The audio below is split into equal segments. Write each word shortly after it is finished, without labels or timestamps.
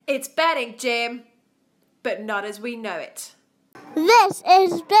It's betting, Jim, but not as we know it. This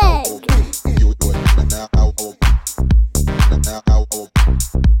is big.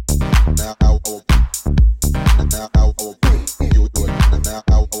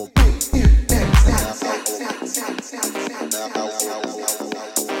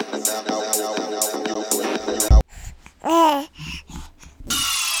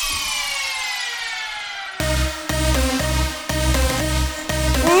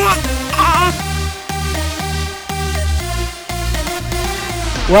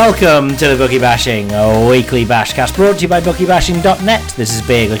 Welcome to the Bookie Bashing, a weekly BashCast brought to you by bookiebashing.net. This is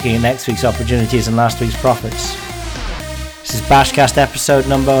Big, looking at next week's opportunities and last week's profits. This is BashCast episode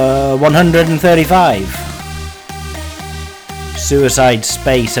number 135. Suicide,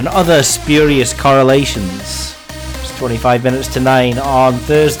 space, and other spurious correlations. It's 25 minutes to 9 on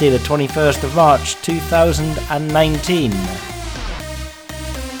Thursday, the 21st of March, 2019.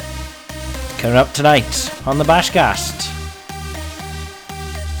 Coming up tonight on the BashCast,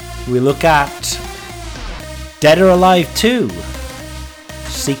 we look at Dead or Alive 2,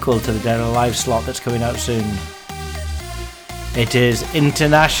 sequel to the Dead or Alive slot that's coming out soon. It is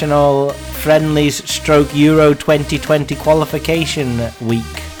International Friendlies / Euro 2020 qualification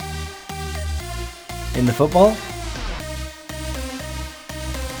week in the football.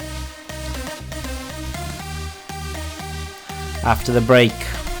 After the break,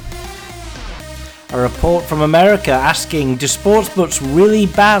 a report from America asking, do sportsbooks really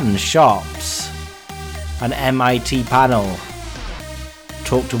ban shops? An MIT panel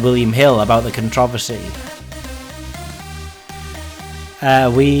talked to William Hill about the controversy.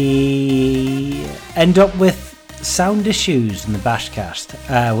 We end up with sound issues in the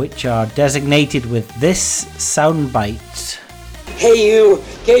BashCast, which are designated with this soundbite. Hey you,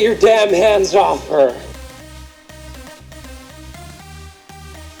 get your damn hands off her.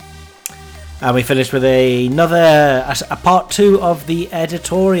 And we finish with a part 2 of the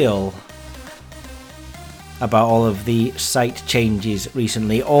editorial about all of the site changes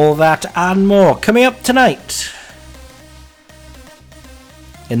recently. All that and more coming up tonight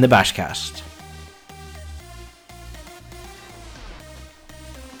in the BashCast.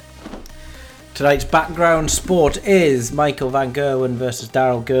 Tonight's background sport is Michael Van Gerwen versus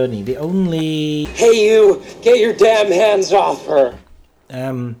Daryl Gurney. The only... Hey you, get your damn hands off her.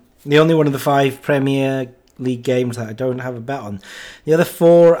 The only one of the 5 Premier League games that I don't have a bet on. The other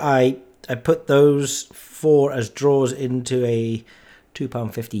 4, I put those 4 as draws into a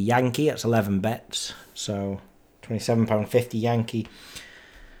 £2.50 Yankee. That's 11 bets. So £27.50 Yankee,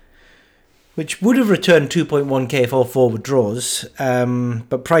 which would have returned 2.1k if all 4 were draws.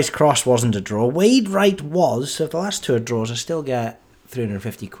 But Price Cross wasn't a draw. Wade Wright was. So if the last 2 are draws, I still get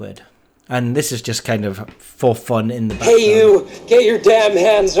 350 quid. And this is just kind of for fun in the background. Hey you, get your damn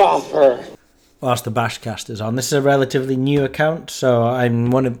hands off her. Whilst the BashCast is on. This is a relatively new account, so I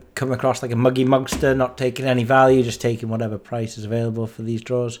want to come across like a muggy mugster, not taking any value, just taking whatever price is available for these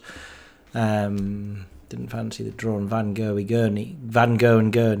draws. Didn't fancy the draw on Van Gogh and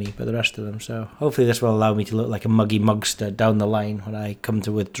Gurney, but the rest of them. So hopefully this will allow me to look like a muggy mugster down the line when I come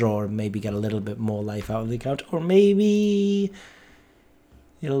to withdraw and maybe get a little bit more life out of the account. Or maybe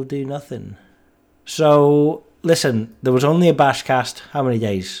it'll do nothing. So, listen, there was only a BashCast, how many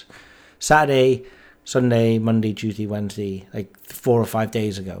days? Saturday, Sunday, Monday, Tuesday, Wednesday, like 4 or 5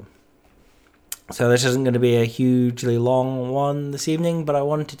 days ago. So this isn't going to be a hugely long one this evening, but I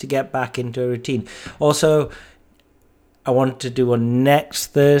wanted to get back into a routine. Also, I want to do one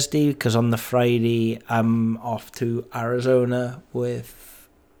next Thursday, because on the Friday, I'm off to Arizona with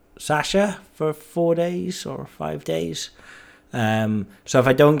Sasha for 4 days or 5 days. So if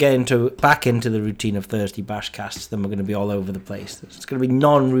I don't get back into the routine of Thursday BashCasts, then we're going to be all over the place. It's going to be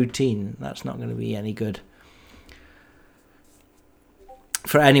non-routine. That's not going to be any good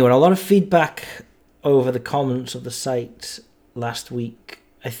for anyone. A lot of feedback over the comments of the site last week.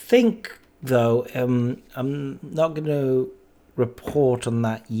 I think, though, I'm not going to report on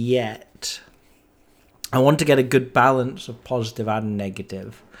that yet. I want to get a good balance of positive and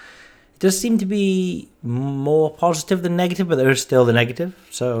negative. Does seem to be more positive than negative, but there is still the negative,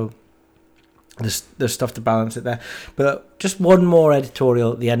 so there's stuff to balance it there. But just one more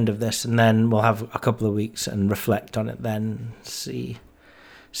editorial at the end of this, and then we'll have a couple of weeks and reflect on it then, see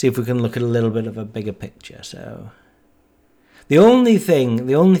if we can look at a little bit of a bigger picture. So the only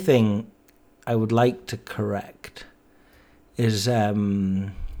thing I would like to correct is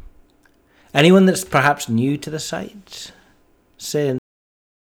anyone that's perhaps new to the site saying,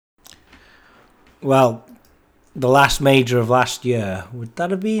 well, the last major of last year, would that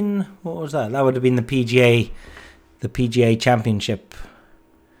have been, what was that? That would have been the PGA Championship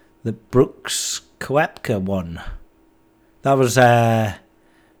the Brooks Koepka one. That was where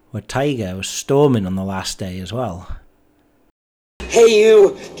Tiger was storming on the last day as well. Hey,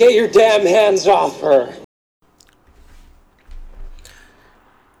 you, get your damn hands off her.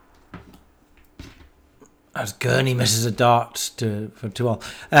 As Gurney misses a dart for 2-all.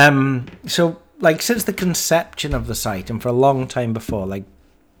 So, like, since the conception of the site, and for a long time before, like,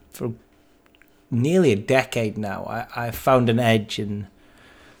 for nearly a decade now, I've found an edge in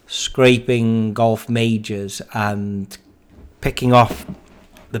scraping golf majors and picking off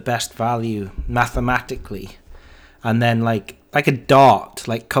the best value mathematically, and then like a dart,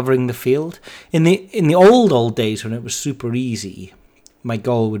 like covering the field. In the old days when it was super easy, my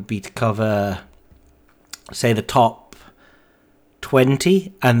goal would be to cover, say, the top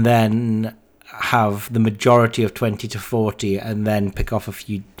 20 and then have the majority of 20 to 40 and then pick off a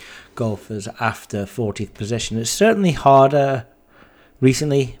few golfers after 40th position. It's certainly harder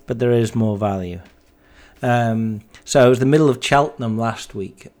recently, but there is more value. So it was the middle of Cheltenham last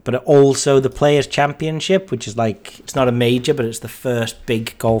week, but also the Players' Championship, which is like, it's not a major, but it's the first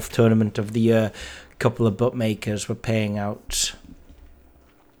big golf tournament of the year. A couple of bookmakers were paying out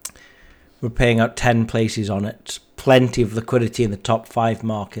 10 places on it. Plenty of liquidity in the top 5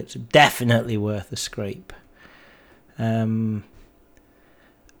 markets. Definitely worth a scrape. And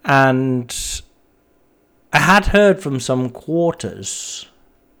I had heard from some quarters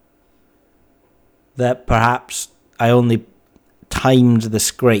that perhaps I only timed the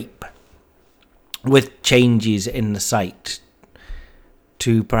scrape with changes in the site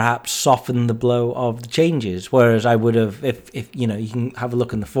to perhaps soften the blow of the changes, whereas I would have, if you know, you can have a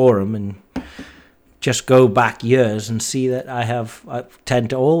look in the forum and just go back years and see that I tend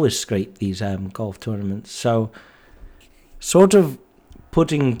to always scrape these golf tournaments. So sort of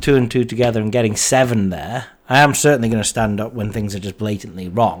putting 2 and 2 together and getting 7 there, I am certainly going to stand up when things are just blatantly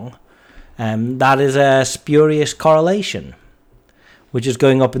wrong. That is a spurious correlation, which is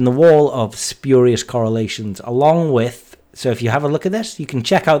going up in the wall of spurious correlations, along with, so if you have a look at this, you can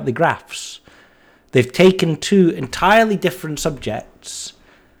check out the graphs. They've taken 2 entirely different subjects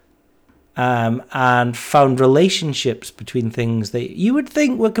and found relationships between things that you would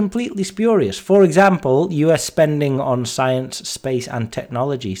think were completely spurious. For example, US spending on science, space and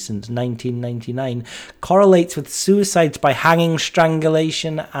technology since 1999 correlates with suicides by hanging,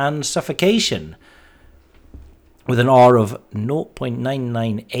 strangulation and suffocation with an R of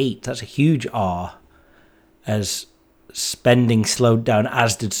 0.998. That's a huge R, as spending slowed down,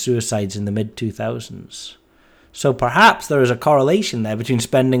 as did suicides in the mid-2000s. So perhaps there is a correlation there between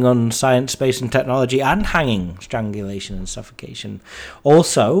spending on science, space and technology and hanging, strangulation and suffocation.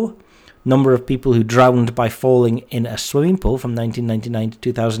 Also, number of people who drowned by falling in a swimming pool from 1999 to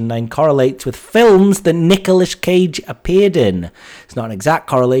 2009 correlates with films that Nicolas Cage appeared in. It's not an exact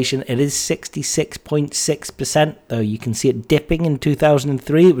correlation. It is 66.6%, though. You can see it dipping in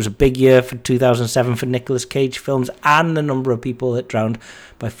 2003. It was a big year for 2007 for Nicolas Cage films, and the number of people that drowned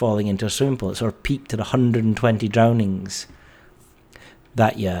by falling into a swimming pool. It sort of peaked at 120 drownings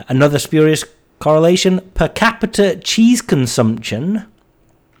that year. Another spurious correlation, per capita cheese consumption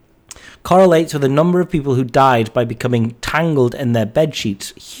correlates with the number of people who died by becoming tangled in their bed sheets.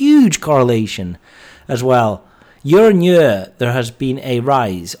 Huge correlation as well. Year on year, there has been a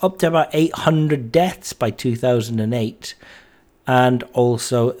rise, up to about 800 deaths by 2008, and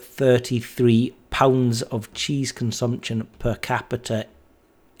also 33 pounds of cheese consumption per capita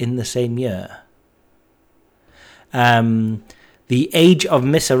in the same year. The age of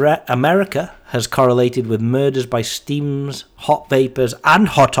Miss America has correlated with murders by steams, hot vapors, and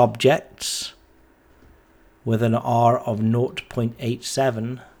hot objects, with an R of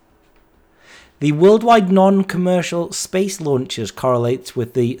 0.87. The worldwide non-commercial space launches correlates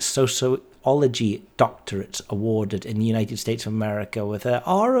with the sociology doctorates awarded in the United States of America with an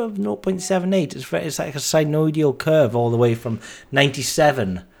R of 0.78. It's like a sinusoidal curve all the way from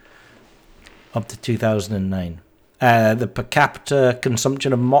 97 up to 2009. The per capita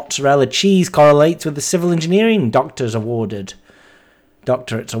consumption of mozzarella cheese correlates with the civil engineering doctorates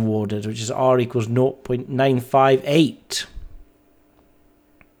awarded, which is R equals 0.958.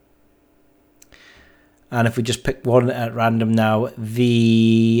 And if we just pick one at random now,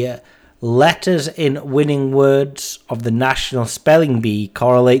 the letters in winning words of the National Spelling Bee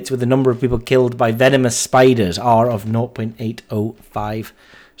correlates with the number of people killed by venomous spiders, R of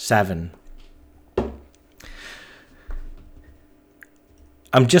 0.8057.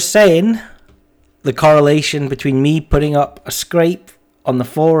 I'm just saying, the correlation between me putting up a scrape on the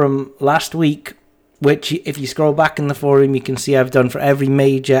forum last week, which if you scroll back in the forum, you can see I've done for every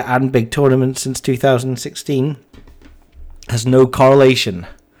major and big tournament since 2016, has no correlation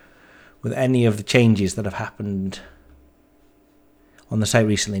with any of the changes that have happened on the site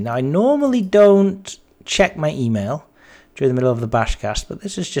recently. Now, I normally don't check my email during the middle of the BashCast, but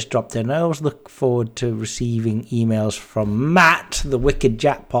this has just dropped in. I always look forward to receiving emails from Matt, the Wicked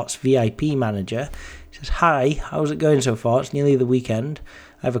Jackpots VIP manager. He says, "Hi, how's it going so far? It's nearly the weekend.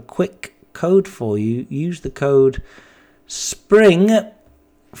 I have a quick code for you. Use the code SPRING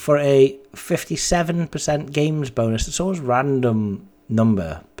for a 57% games bonus." It's always random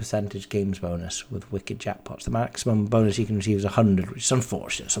number percentage games bonus with Wicked Jackpots. The maximum bonus you can receive is 100, which is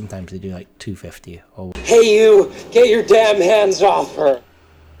unfortunate. Sometimes they do like 250 or... Hey you, get your damn hands off her.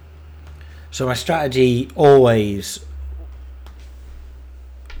 So my strategy always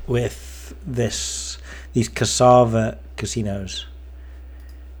with these cassava casinos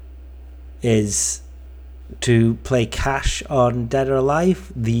is to play cash on Dead or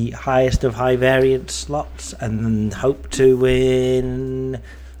Alive, the highest of high variance slots, and then hope to win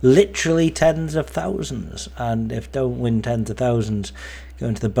literally tens of thousands. And if don't win tens of thousands, go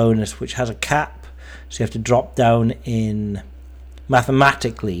into the bonus, which has a cap. So you have to drop down in...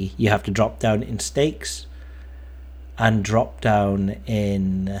 Mathematically, you have to drop down in stakes and drop down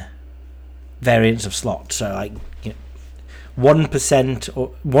in variance of slots. So like 1%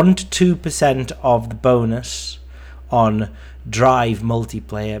 or 1 to 2% of the bonus on Drive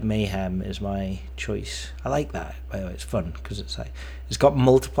Multiplayer Mayhem is my choice. I like that, by the way. It's fun because it's like it's got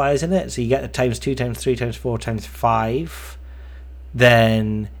multipliers in it, so you get the times 2, times 3, times 4, times 5.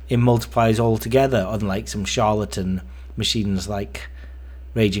 Then it multiplies all together, unlike some charlatan machines like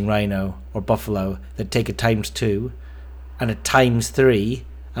Raging Rhino or Buffalo that take a times 2 and a times 3,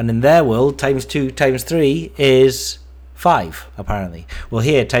 and in their world times 2 times 3 is 5, apparently. Well,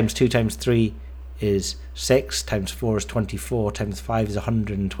 here times 2 times 3 is 6, times 4 is 24, times 5 is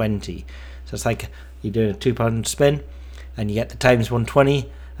 120. So it's like you're doing a £2 spin and you get the times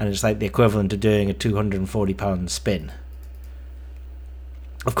 120, and it's like the equivalent of doing a £240 spin.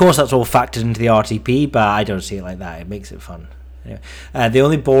 Of course, that's all factored into the RTP, but I don't see it like that. It makes it fun. Anyway, the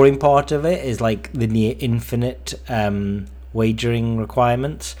only boring part of it is like the near infinite wagering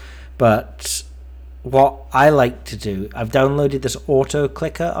requirements, but what I like to do, I've downloaded this auto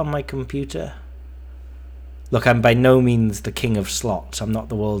clicker on my computer. Look, I'm by no means the king of slots. I'm not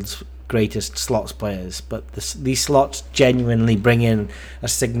the world's greatest slots players, but these slots genuinely bring in a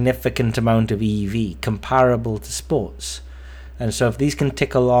significant amount of EV comparable to sports. And so if these can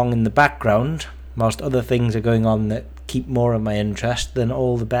tick along in the background whilst other things are going on that keep more of my interest, then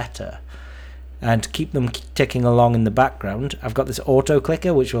all the better. And to keep them ticking along in the background, I've got this auto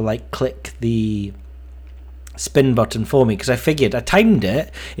clicker which will like click the spin button for me, because I figured, I timed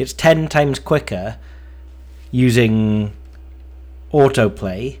it, it's 10 times quicker using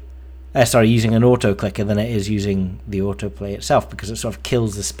autoplay, using an auto clicker than it is using the autoplay itself, because it sort of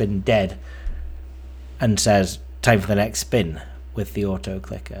kills the spin dead and says time for the next spin with the auto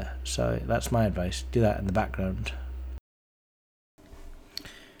clicker. So that's my advice, do that in the background.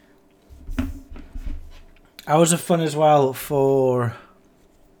 Hours of fun as well for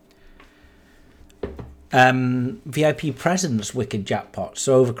VIP presents, Wicked Jackpot.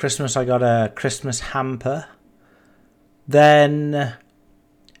 So over Christmas I got a Christmas hamper. Then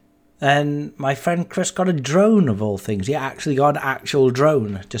my friend Chris got a drone, of all things. He actually got an actual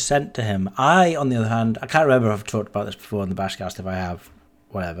drone just sent to him. I, on the other hand, I can't remember if I've talked about this before in the BashCast. If I have,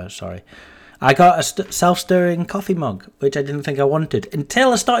 whatever, sorry. I got a self-stirring coffee mug, which I didn't think I wanted.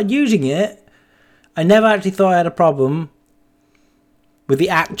 Until I started using it, I never actually thought I had a problem with the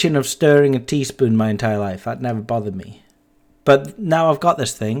action of stirring a teaspoon my entire life. That never bothered me. But now I've got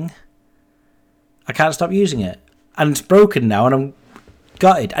this thing, I can't stop using it. And it's broken now, and I'm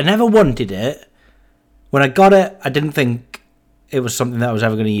gutted. I never wanted it. When I got it, I didn't think it was something that I was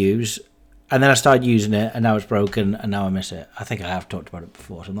ever going to use. And then I started using it, and now it's broken, and now I miss it. I think I have talked about it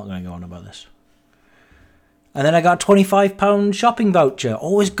before, so I'm not going to go on about this. And then I got a £25 shopping voucher.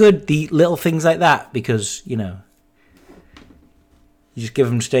 Always good, the little things like that, because, you know, you just give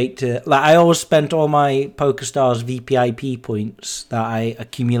them straight to... Like, I always spent all my PokerStars VPIP points that I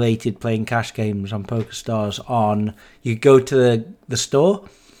accumulated playing cash games on PokerStars on... You go to the store,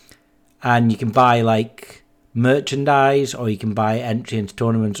 and you can buy, like, merchandise, or you can buy entry into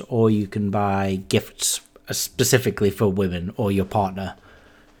tournaments, or you can buy gifts specifically for women or your partner.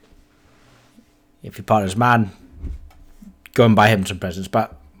 If your partner's a man, go and buy him some presents.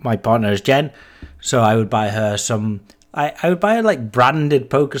 But my partner is Jen, so I would buy her some... I would buy her like branded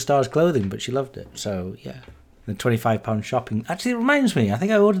PokerStars clothing, but she loved it. So yeah, the £25 shopping. Actually, it reminds me, I think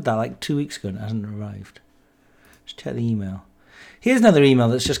I ordered that like 2 weeks ago and it hasn't arrived. Just check the email. Here's another email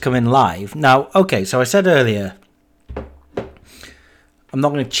that's just come in live. Now, okay, so I said earlier, I'm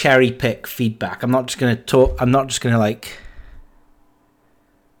not going to cherry pick feedback. I'm not just going to like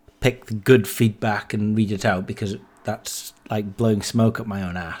pick the good feedback and read it out, because that's like blowing smoke up my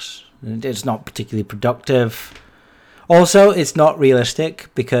own ass. It's not particularly productive. Also, it's not realistic,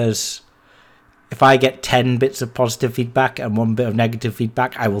 because if I get 10 bits of positive feedback and 1 bit of negative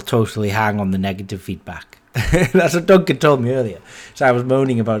feedback, I will totally hang on the negative feedback. That's what Duncan told me earlier. So I was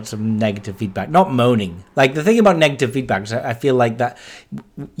moaning about some negative feedback. Not moaning. Like, the thing about negative feedback is I feel like that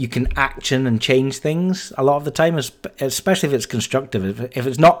you can action and change things a lot of the time, especially if it's constructive. If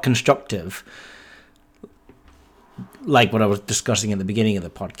it's not constructive, like what I was discussing at the beginning of the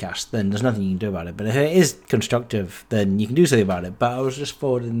podcast, then there's nothing you can do about it. But if it is constructive, then you can do something about it. But I was just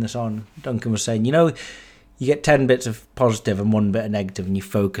forwarding this on. Duncan was saying, you get 10 bits of positive and 1 bit of negative, and you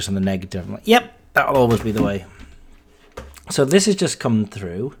focus on the negative. I'm like, yep, that'll always be the way. So this has just come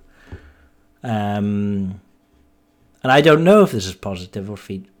through. And I don't know if this is positive or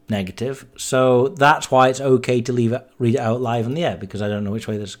negative. So that's why it's okay to read it out live on the air, because I don't know which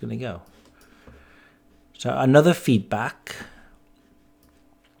way this is going to go. So another feedback.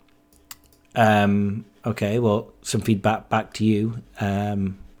 Okay, well, some feedback back to you.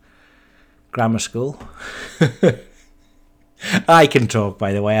 Grammar school. I can talk,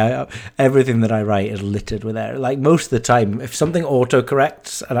 by the way. Everything that I write is littered with error. Like, most of the time, if something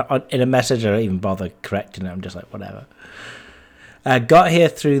auto-corrects in a message, I don't even bother correcting it. I'm just like, whatever. Got here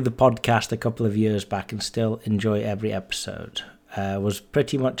through the podcast a couple of years back and still enjoy every episode. Was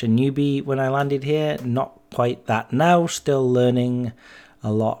pretty much a newbie when I landed here. Not quite that now. Still learning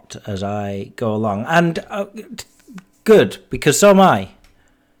a lot as I go along. And good, because so am I.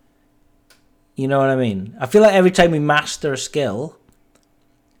 You know what I mean? I feel like every time we master a skill,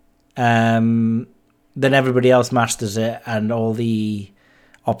 then everybody else masters it, and all the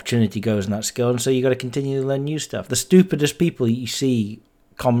opportunity goes in that skill. And so you got to continue to learn new stuff. The stupidest people you see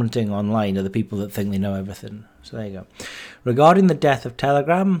commenting online are the people that think they know everything. So there you go. Regarding the death of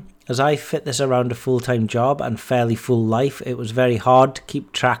Telegram, as I fit this around a full-time job and fairly full life, it was very hard to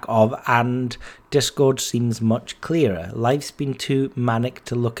keep track of, and Discord seems much clearer. Life's been too manic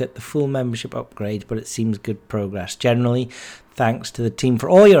to look at the full membership upgrade, but it seems good progress. Generally, thanks to the team for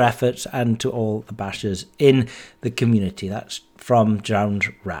all your efforts and to all the bashers in the community. That's from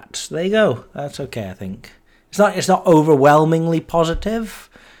Drowned Rats. There you go. That's okay, I think. It's not overwhelmingly positive,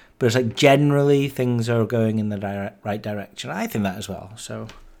 but it's like generally things are going in the right direction. I think that as well. So,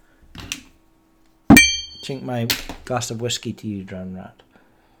 chink my glass of whiskey to you, Drowned Rat.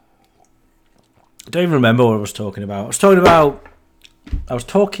 I don't even remember what I was talking about. I was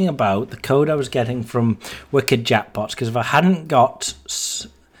talking about the code I was getting from Wicked Jackpots, because if I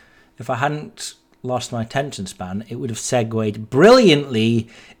hadn't lost my attention span, it would have segued brilliantly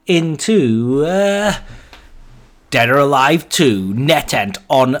into Dead or Alive 2 NetEnt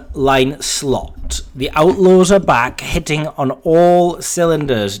online slot. The Outlaws are back, hitting on all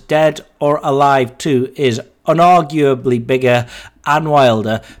cylinders. Dead or Alive 2 is unarguably bigger and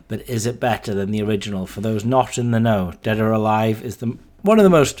wilder, but is it better than the original? For those not in the know, Dead or Alive is one of the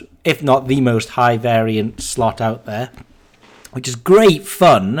most, if not the most high variant slot out there, which is great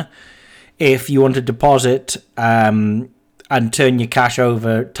fun if you want to deposit and turn your cash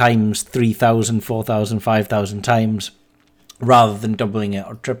over times 3,000, 4,000, 5,000 times, rather than doubling it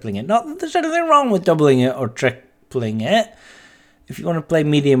or tripling it. Not that there's anything wrong with doubling it or tripling it. If you want to play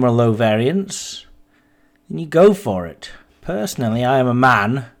medium or low variants, then you go for it. Personally, I am a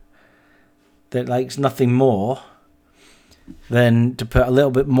man that likes nothing more than to put a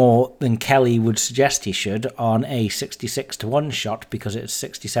little bit more than Kelly would suggest he should on a 66 to 1 shot, because it's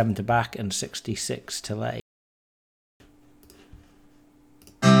 67 to back and 66 to lay.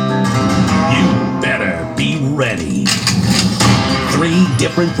 Better be ready. 3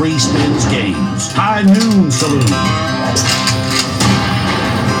 different free spins games. High Noon Saloon.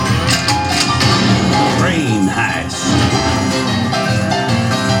 Train Heist.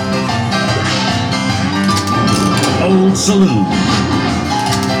 Old Saloon.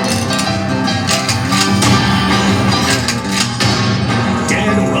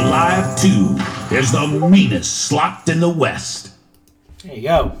 Dead or Alive 2 is the meanest slot in the West. There you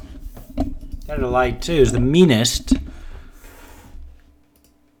go. Dead or Alive 2 is the meanest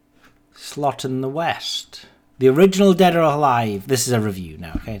slot in the West. The original Dead or Alive, this is a review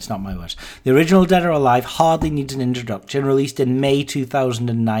now, okay, it's not my words. The original Dead or Alive hardly needs an introduction. Released in May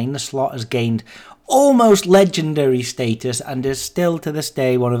 2009, the slot has gained almost legendary status and is still to this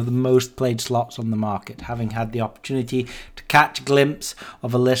day one of the most played slots on the market. Having had the opportunity to catch a glimpse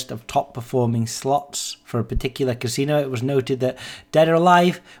of a list of top performing slots for a particular casino, it was noted that Dead or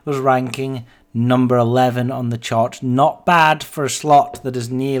Alive was ranking number 11 on the chart. Not bad for a slot that is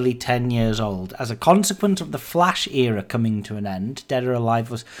nearly 10 years old. As a consequence of the Flash era coming to an end, Dead or Alive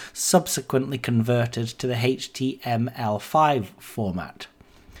was subsequently converted to the HTML5 format.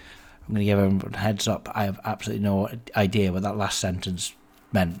 I'm going to give everyone a heads up. I have absolutely no idea what that last sentence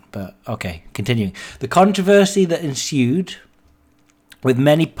meant, but okay, continuing. The controversy that ensued, with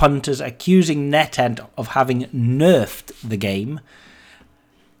many punters accusing NetEnt of having nerfed the game,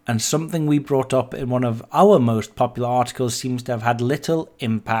 and something we brought up in one of our most popular articles, seems to have had little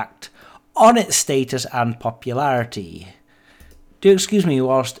impact on its status and popularity. Do excuse me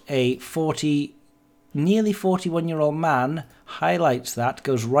whilst a nearly 41-year-old man highlights that,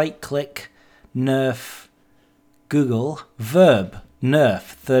 goes right-click, nerf, Google, verb, nerf,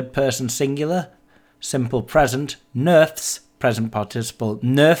 third person singular, simple present, nerfs, present participle,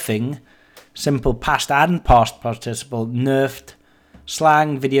 nerfing, simple past and past participle, nerfed,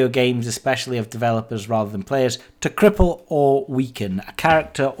 slang, video games, especially of developers rather than players, to cripple or weaken a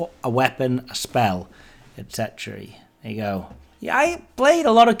character, a weapon, a spell, etc. There you go. Yeah, I played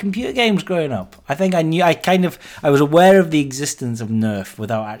a lot of computer games growing up. I think I was aware of the existence of nerf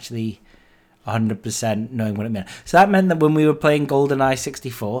without actually 100% knowing what it meant. So that meant that when we were playing GoldenEye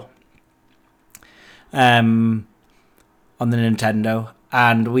 64 on the Nintendo,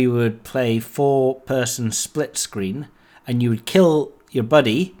 and we would play 4-person split screen, and you would kill your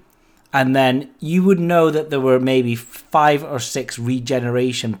buddy, and then you would know that there were maybe 5 or 6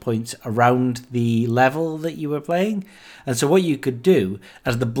 regeneration points around the level that you were playing. And so what you could do,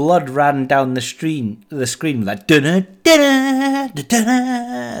 as the blood ran down the screen with that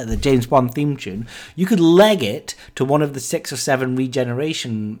the James Bond theme tune, you could leg it to one of the 6 or 7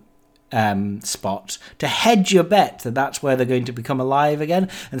 regeneration spots to hedge your bet that that's where they're going to become alive again,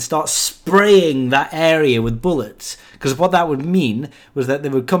 and start spraying that area with bullets, because what that would mean was that they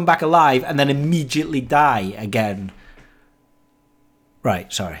would come back alive and then immediately die again.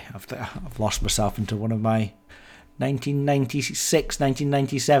 Right, sorry, I've lost myself into one of my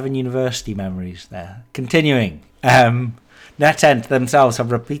 1996-1997 university memories there. Continuing. NetEnt themselves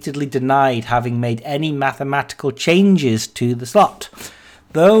have repeatedly denied having made any mathematical changes to the slot.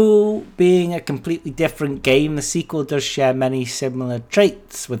 Though being a completely different game, the sequel does share many similar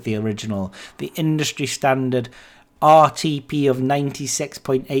traits with the original. The industry standard RTP of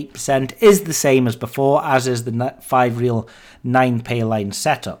 96.8% is the same as before, as is the 5-reel 9-pay line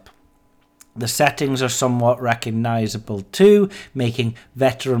setup. The settings are somewhat recognisable too, making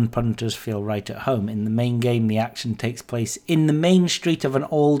veteran punters feel right at home. In the main game, the action takes place in the main street of an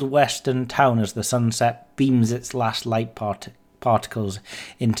old western town as the sunset beams its last light particles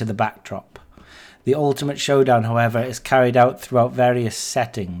into the backdrop. The ultimate showdown, however, is carried out throughout various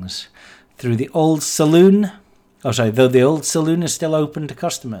settings. Though the old saloon is still open to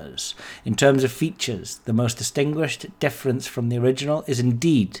customers. In terms of features, the most distinguished difference from the original is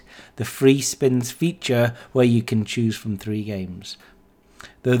indeed the free spins feature, where you can choose from 3 games.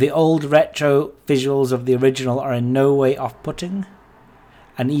 Though the old retro visuals of the original are in no way off-putting,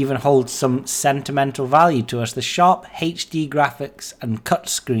 and even hold some sentimental value to us, the sharp HD graphics and cut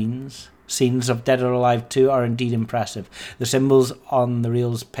scenes of Dead or Alive 2 are indeed impressive. The symbols on the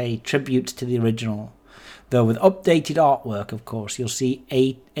reels pay tribute to the original, though with updated artwork, of course. You'll see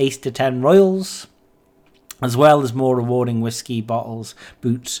Ace to 10 Royals, as well as more rewarding whiskey bottles,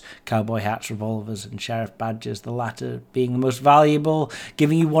 boots, cowboy hats, revolvers, and sheriff badges, the latter being the most valuable,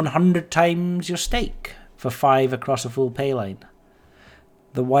 giving you 100 times your stake for 5 across a full pay line.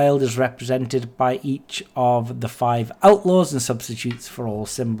 The wild is represented by each of the 5 outlaws and substitutes for all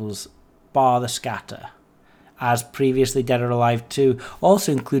symbols, bar the scatter. As previously, Dead or Alive 2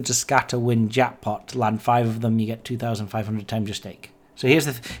 also includes a scatter win jackpot. To land 5 of them, you get 2,500 times your stake. So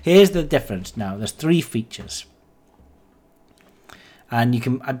here's the difference now. There's 3 features. And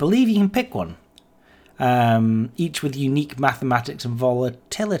I believe you can pick one. Each with unique mathematics and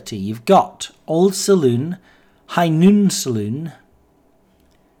volatility. You've got Old Saloon, High Noon Saloon.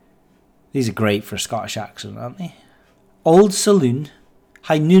 These are great for a Scottish accent, aren't they? Old Saloon,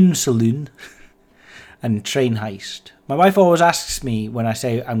 High Noon Saloon, and Train Heist. My wife always asks me when I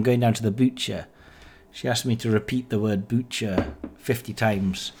say I'm going down to the butcher. She asks me to repeat the word butcher 50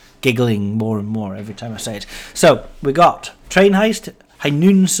 times, giggling more and more every time I say it. So, we got Train Heist, High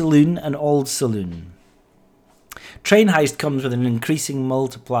Noon Saloon, and Old Saloon. Train Heist comes with an increasing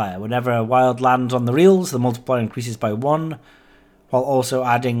multiplier. Whenever a wild lands on the reels, the multiplier increases by 1, while also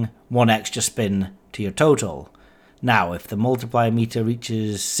adding 1 extra spin to your total. Now, if the multiplier meter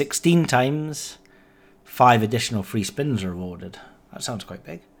reaches 16 times, 5 additional free spins are awarded. That sounds quite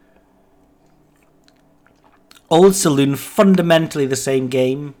big. Old Saloon, fundamentally the same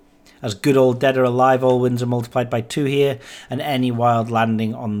game, as good old dead or alive. All wins are multiplied by 2 here, and any wild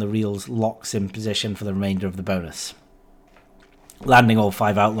landing on the reels locks in position for the remainder of the bonus. Landing all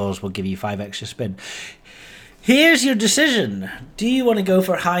 5 outlaws will give you 5 extra spin. Here's your decision. Do you want to go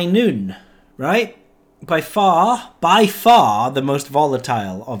for high noon, right? By far the most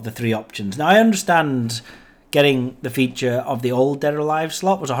volatile of the 3 options. Now, I understand getting the feature of the old dead or alive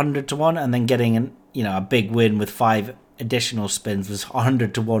slot was 100 to 1, and then getting a big win with 5 additional spins was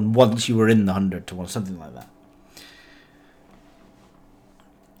 100 to 1 once you were in the 100 to 1, something like that.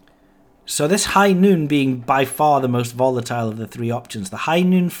 So this high noon being by far the most volatile of the 3 options, the high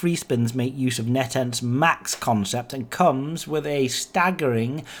noon free spins make use of NetEnt's max concept and comes with a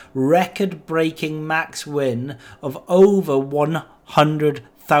staggering, record-breaking max win of over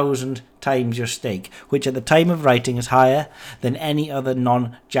 100,000 times your stake, which at the time of writing is higher than any other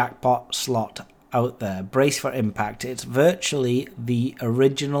non-jackpot slot out there. Brace for impact. It's virtually the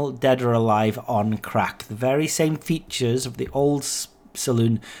original Dead or Alive on crack. The very same features of the old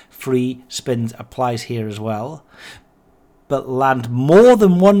saloon free spins applies here as well, but land more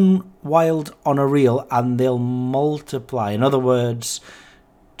than 1 wild on a reel and they'll multiply. In other words,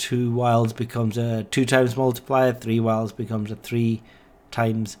 2 wilds becomes a 2 times multiplier, 3 wilds becomes a 3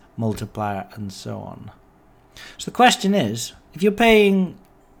 times multiplier, and so on. So the question is, if you're paying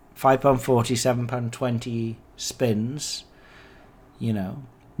 £5.40, £7.20 spins,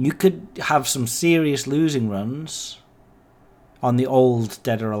 you could have some serious losing runs on the old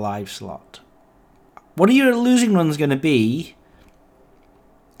Dead or Alive slot. What are your losing runs going to be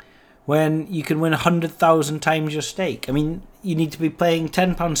when you can win 100,000 times your stake? I mean, you need to be playing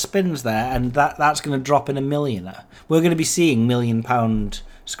 £10 spins there, and that's going to drop in $1 million. We're going to be seeing £1 million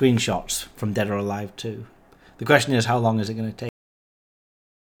screenshots from Dead or Alive 2. The question is, how long is it going to take?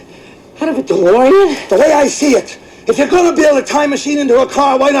 Out of a DeLorean? The way I see it, if you're going to build a time machine into a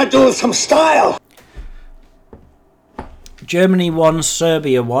car, why not do it with some style? Germany won,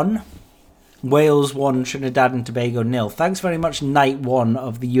 Serbia won. Wales won, Trinidad and Tobago 0. Thanks very much, night 1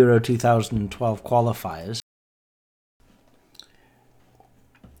 of the Euro 2012 qualifiers.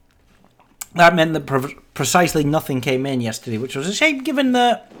 That meant that precisely nothing came in yesterday, which was a shame given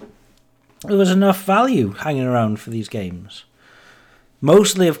that there was enough value hanging around for these games.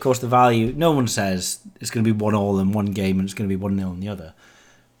 Mostly, of course, the value, no one says it's going to be 1-1 in one game and it's going to be 1-0 in the other.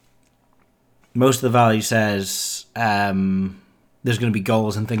 Most of the value says there's going to be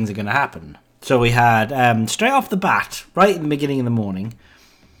goals and things are going to happen. So we had, straight off the bat, right in the beginning of the morning,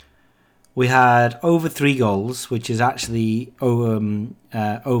 we had over 3 goals, which is actually over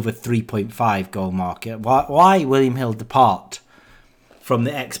 3.5 goal market. Why William Hill depart from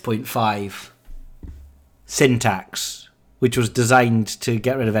the X.5 syntax, which was designed to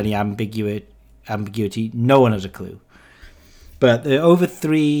get rid of any ambiguity, no one has a clue. But the over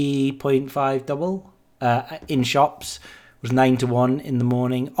 3.5 double in shops was 9 to 1 in the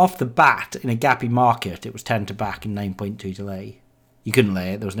morning. Off the bat, in a gappy market, it was 10 to back and 9.2 to lay. You couldn't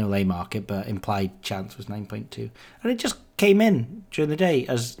lay it, there was no lay market, but implied chance was 9.2. And it just came in during the day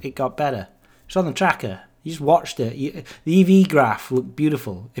as it got better. It's on the tracker. You just watched it. The EV graph looked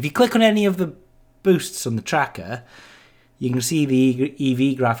beautiful. If you click on any of the boosts on the tracker, you can see the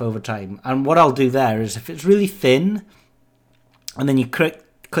EV graph over time. And what I'll do there is if it's really thin, and then you click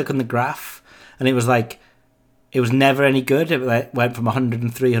on the graph, and it was never any good. It went from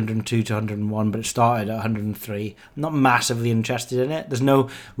 103, 102 to 101, but it started at 103. I'm not massively interested in it. There's no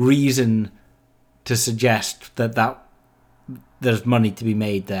reason to suggest that there's money to be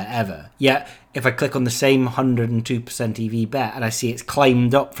made there ever. Yet, if I click on the same 102% EV bet and I see it's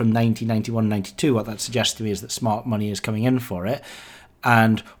climbed up from 90, 91, 92, what that suggests to me is that smart money is coming in for it.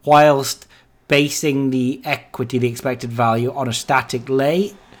 And whilst basing the equity, the expected value, on a static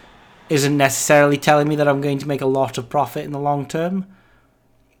lay isn't necessarily telling me that I'm going to make a lot of profit in the long term,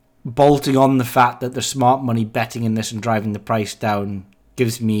 bolting on the fact that there's smart money betting in this and driving the price down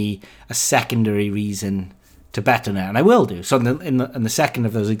gives me a secondary reason to bet on it, and I will do. So in the second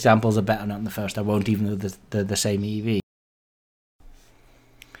of those examples, I bet on it, in the first I won't, even though they're the same EV.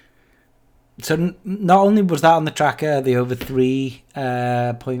 So not only was that on the tracker, the over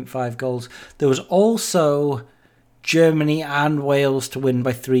 3.5 goals, there was also Germany and Wales to win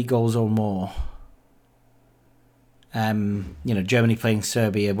by 3 goals or more. Germany playing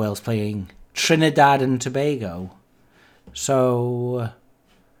Serbia, Wales playing Trinidad and Tobago. So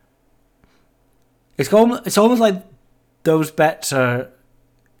it's almost like those bets are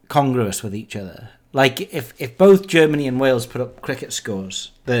congruous with each other. Like if both Germany and Wales put up cricket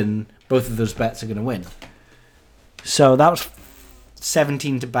scores, then both of those bets are going to win. So that was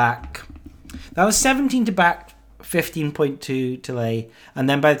 17 to back. That was 17 to back 15.2 to lay, and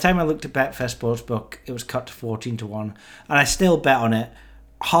then by the time I looked at Betfair Sportsbook, it was cut to 14-1, and I still bet on it,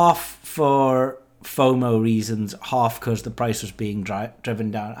 half for FOMO reasons, half because the price was being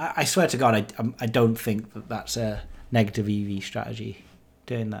driven down. I swear to God, I don't think that that's a negative EV strategy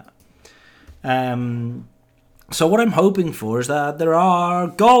doing that. So what I'm hoping for is that there are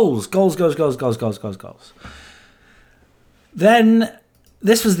goals. Then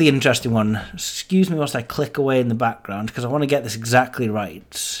this was the interesting one. Excuse me whilst I click away in the background because I want to get this exactly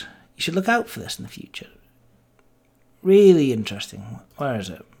right. You should look out for this in the future. Really interesting. Where is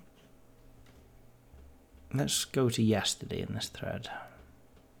it? Let's go to yesterday in this thread.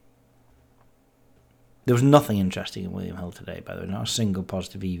 There was nothing interesting in William Hill today, by the way. Not a single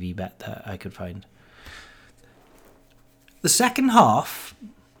positive EV bet that I could find. The second half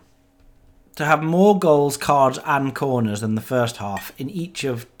to have more goals, cards and corners than the first half in each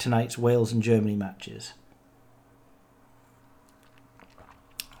of tonight's Wales and Germany matches.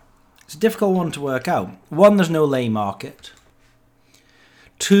 It's a difficult one to work out. One, there's no lay market.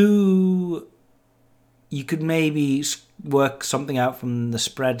 Two, you could maybe work something out from the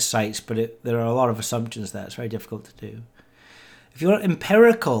spread sites, but there are a lot of assumptions there. It's very difficult to do. If you're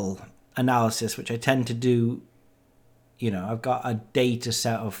empirical analysis, which I tend to do, I've got a data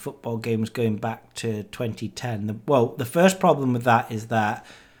set of football games going back to 2010. The first problem with that is that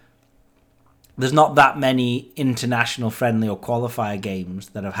there's not that many international friendly or qualifier games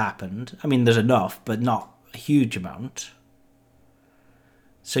that have happened. I mean, there's enough, but not a huge amount.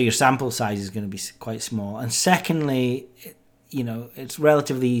 So your sample size is going to be quite small. And secondly, it's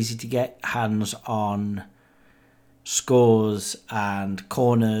relatively easy to get hands on scores and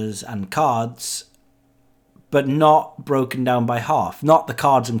corners and cards, but not broken down by half. Not the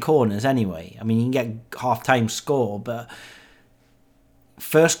cards and corners anyway. I mean, you can get half-time score, but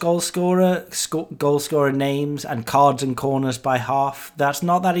first goal scorer names and cards and corners by half, that's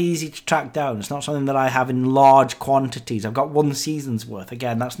not that easy to track down. It's not something that I have in large quantities. I've got one season's worth.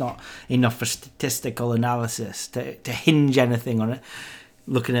 Again, that's not enough for statistical analysis to hinge anything on it,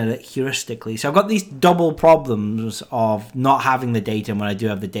 looking at it heuristically. So I've got these double problems of not having the data, and when I do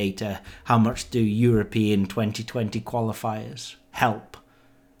have the data, how much do European 2020 qualifiers help?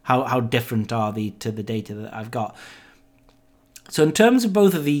 How different are they to the data that I've got? So in terms of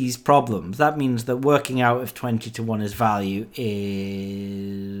both of these problems, that means that working out if 20-1 is value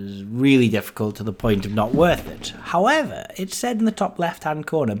is really difficult to the point of not worth it. However, it said in the top left-hand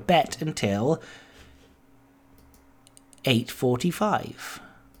corner, bet until 8:45.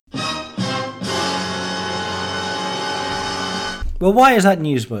 Well, why is that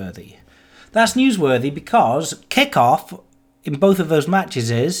newsworthy? That's newsworthy because kickoff in both of those matches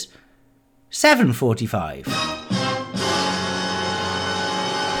is 7:45.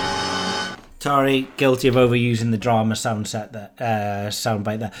 Sorry, guilty of overusing the drama soundbite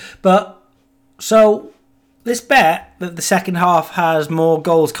there. But, so, this bet that the second half has more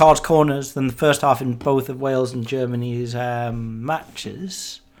goals, cards, corners than the first half in both of Wales and Germany's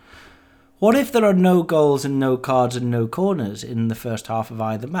matches. What if there are no goals and no cards and no corners in the first half of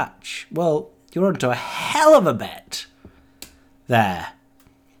either match? Well, you're onto a hell of a bet there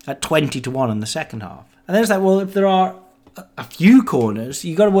at 20-1 in the second half. And then it's like, well, if there are a few corners,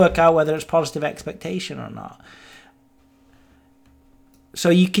 you got to work out whether it's positive expectation or not. So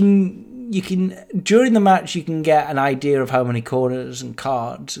you can during the match you can get an idea of how many corners and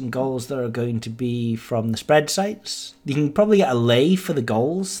cards and goals there are going to be from the spread sites. You can probably get a lay for the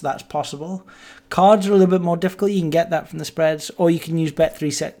goals. That's possible. Cards are a little bit more difficult. You can get that from the spreads, or you can use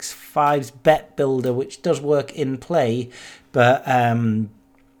Bet365's Bet Builder, which does work in play. But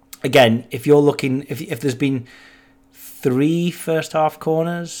again, if you're looking, if there's been 3 first half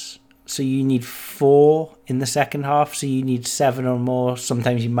corners, so you need 4 in the second half, so you need 7 or more.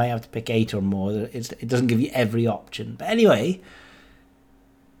 Sometimes you might have to pick 8 or more. It doesn't give you every option. But anyway,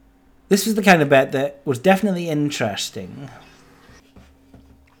 this was the kind of bet that was definitely interesting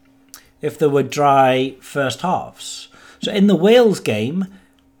if there were dry first halves. So in the Wales game,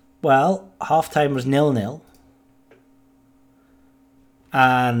 well, half-time was 0-0.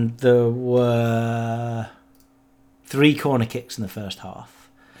 And there were 3 corner kicks in the first half.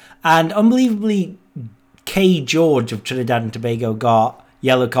 And unbelievably, K. George of Trinidad and Tobago got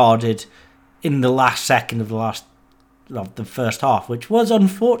yellow carded in the last second of the first half, which was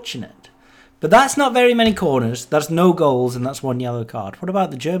unfortunate. But that's not very many corners. That's no goals, and that's 1 yellow card. What about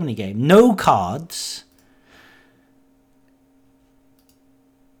the Germany game? No cards.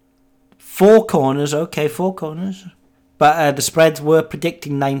 4 corners. Okay, 4 corners. But the spreads were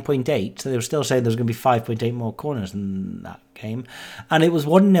predicting 9.8, so they were still saying there was going to be 5.8 more corners in that game. And it was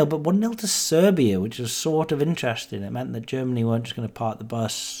 1-0, but 1-0 to Serbia, which was sort of interesting. It meant that Germany weren't just going to park the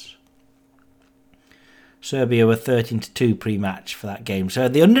bus. Serbia were 13-2 pre-match for that game. So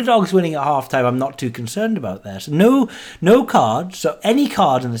the underdogs winning at half-time, I'm not too concerned about there. So no cards, so any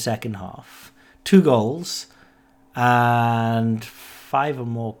card in the second half, 2 goals, and 5 or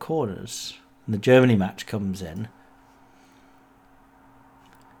more corners. And the Germany match comes in.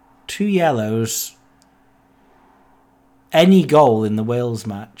 2 yellows, any goal in the Wales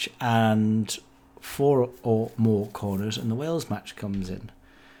match, and 4 or more corners, and the Wales match comes in.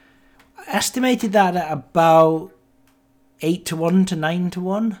 Estimated that at about 8-1 to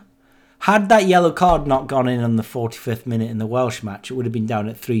 9-1. Had that yellow card not gone in on the 45th minute in the Welsh match, it would have been down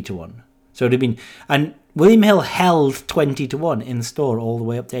at 3-1. So it would have been, and William Hill held 20-1 in store all the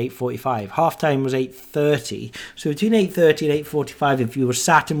way up to 8:45. Half time was 8:30. So between 8:30 and 8:45, if you were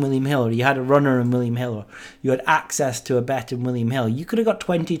sat in William Hill, or you had a runner in William Hill, or you had access to a bet in William Hill, you could have got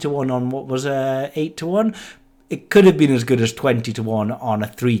 20-1 on what was 8-1. It could have been as good as 20-1 on a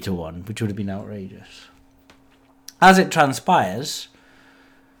 3-1, which would have been outrageous. As it transpires,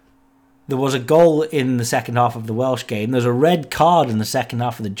 there was a goal in the second half of the Welsh game. There's a red card in the second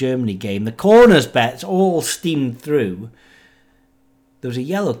half of the Germany game. The corners bets all steamed through. There was a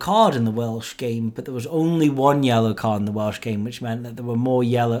yellow card in the Welsh game, but there was only 1 yellow card in the Welsh game, which meant that there were more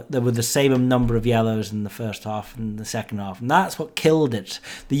yellow. There were the same number of yellows in the first half and the second half, and that's what killed it.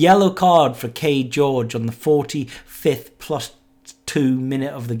 The yellow card for K. George on the 45th +2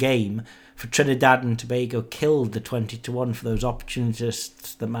 minute of the game for Trinidad and Tobago killed the 20-1 for those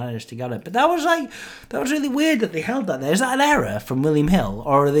opportunists that managed to get it. But that was really weird that they held that there. Is that an error from William Hill,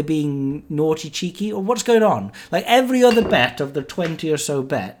 or are they being naughty, cheeky, or what's going on? Like every other bet of the 20 or so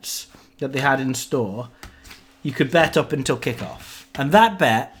bets that they had in store, you could bet up until kickoff. And that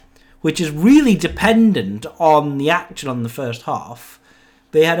bet, which is really dependent on the action on the first half,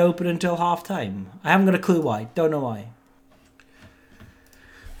 they had open until half time. I haven't got a clue why. Don't know why.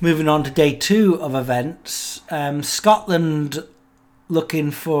 Moving on to day 2 of events, Scotland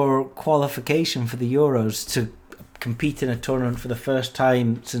looking for qualification for the Euros to compete in a tournament for the first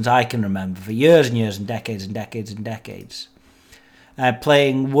time since I can remember, for years and years and decades and decades and decades.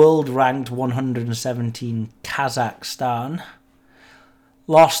 Playing world-ranked 117 Kazakhstan.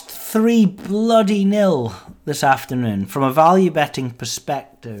 Lost 3-0 this afternoon. From a value betting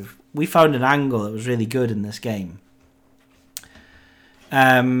perspective, we found an angle that was really good in this game.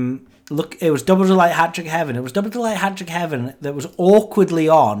 Look, it was double delight hat-trick heaven. It was double delight hat-trick heaven that was awkwardly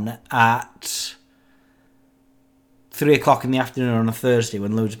on at 3 o'clock in the afternoon on a Thursday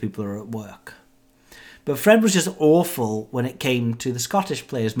when loads of people are at work. But Fred was just awful when it came to the Scottish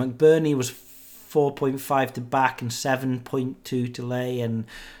players. McBurney was 4.5 to back and 7.2 to lay, and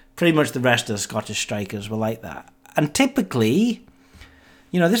pretty much the rest of the Scottish strikers were like that. And typically,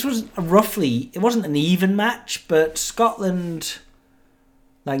 this was it wasn't an even match, but Scotland,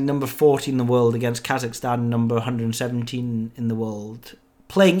 like number 40 in the world against Kazakhstan, number 117 in the world,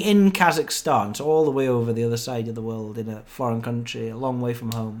 playing in Kazakhstan, so all the way over the other side of the world in a foreign country, a long way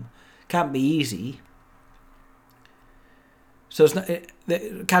from home. Can't be easy. So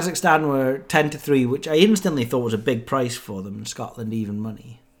Kazakhstan were 10-3, which I instantly thought was a big price for them, and Scotland even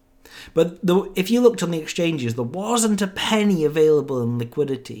money. But if you looked on the exchanges, there wasn't a penny available in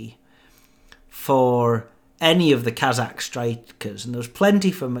liquidity for any of the Kazakh strikers, and there was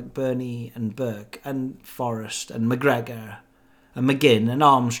plenty for McBurney and Burke and Forrest and McGregor and McGinn and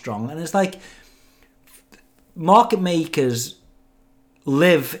Armstrong. And it's like market makers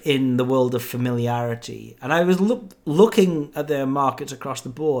live in the world of familiarity, and I was looking at their markets across the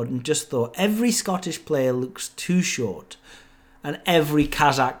board and just thought every Scottish player looks too short and every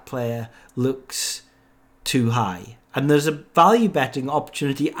Kazakh player looks too high. And there's a value betting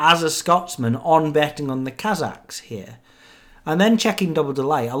opportunity as a Scotsman on betting on the Kazakhs here. And then checking Double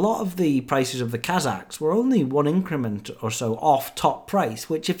Delight, a lot of the prices of the Kazakhs were only 1 increment or so off top price,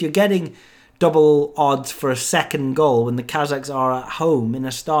 which if you're getting double odds for a second goal when the Kazakhs are at home in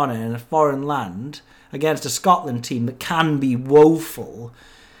Astana in a foreign land against a Scotland team that can be woeful,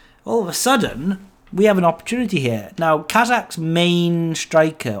 all of a sudden we have an opportunity here. Now, Kazakh's main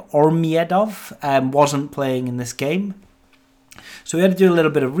striker, Ormiedov, wasn't playing in this game. So we had to do a little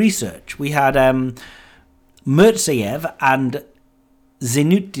bit of research. We had Murtseyev and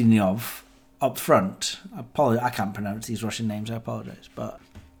Zinutinov up front. I can't pronounce these Russian names, I apologise.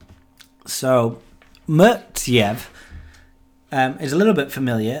 So Murtseyev is a little bit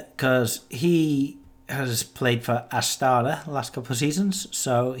familiar because he has played for Astana the last couple of seasons,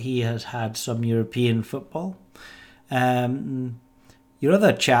 so he has had some European football. Your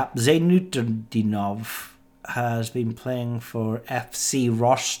other chap, Zaynutdinov, has been playing for FC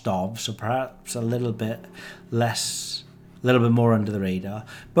Rostov, so perhaps a little bit more under the radar.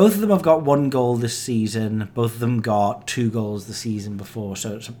 Both of them have got 1 goal this season. Both of them got 2 goals the season before,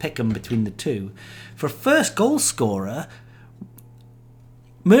 so it's a pick-em between the two. For first goal scorer,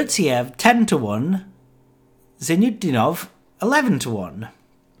 Murtiev 10-1, Zaynutdinov 11-1.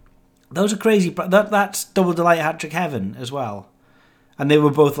 Those are crazy. That's double delight hat-trick heaven as well. And they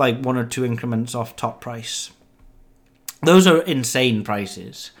were both like 1 or 2 increments off top price. Those are insane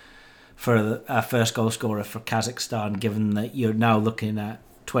prices for a first goal scorer for Kazakhstan, given that you're now looking at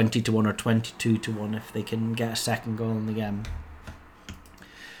 20-1 or 22-1 if they can get a second goal in the game.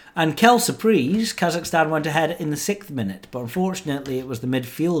 And quelle surprise, Kazakhstan went ahead in the 6th minute, but unfortunately it was the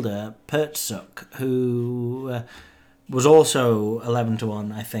midfielder Pertsuk who was also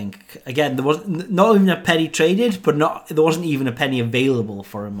 11-1, I think. Again, there was not even a penny traded, but there wasn't even a penny available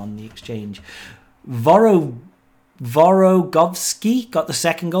for him on the exchange. Vorogovsky got the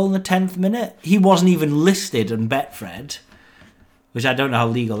second goal in the 10th minute. He wasn't even listed on Betfred, which I don't know how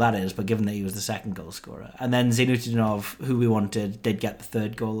legal that is, but given that he was the second goal scorer. And then Zaynutdinov, who we wanted, did get the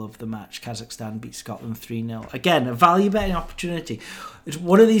 3rd goal of the match. Kazakhstan beat Scotland 3-0. Again, a value betting opportunity. It's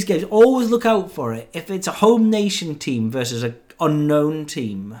one of these games. Always look out for it. If it's a home nation team versus an unknown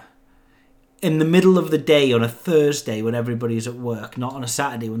team in the middle of the day on a Thursday when everybody's at work, not on a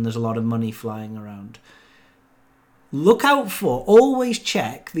Saturday when there's a lot of money flying around, look out for, always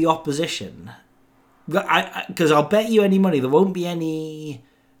check the opposition. Because I'll bet you any money there won't be any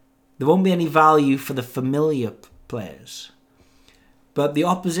value for the familiar players, but the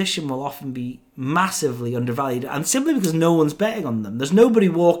opposition will often be massively undervalued, and simply because no one's betting on them. There's nobody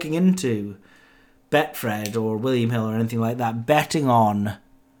walking into Betfred or William Hill or anything like that betting on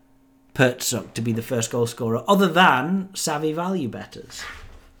Pertsuk to be the first goal scorer, other than savvy value bettors.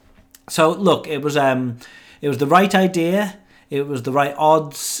 So look, it was the right idea, it was the right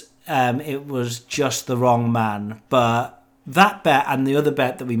odds. It was just the wrong man. But that bet and the other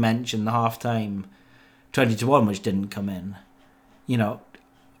bet that we mentioned, the half-time 20-1, which didn't come in,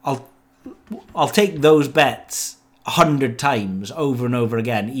 I'll take those bets 100 times over and over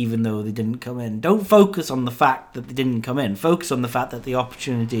again, even though they didn't come in. Don't focus on the fact that they didn't come in. Focus on the fact that the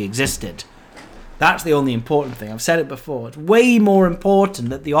opportunity existed. That's the only important thing. I've said it before. It's way more important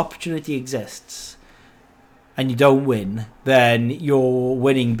that the opportunity exists and you don't win than you're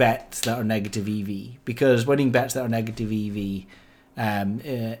winning bets that are negative EV. Because winning bets that are negative EV,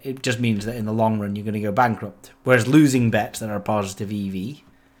 it just means that in the long run you're going to go bankrupt. Whereas losing bets that are positive EV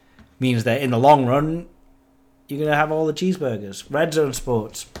means that in the long run you're going to have all the cheeseburgers. Red Zone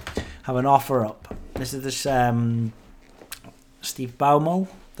Sports have an offer up. This is this Steve Baumol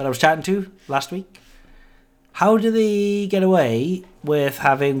that I was chatting to last week. How do they get away with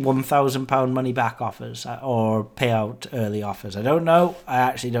having £1,000 money back offers or payout early offers? I don't know. I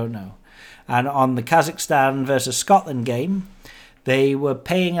actually don't know. And on the Kazakhstan versus Scotland game, they were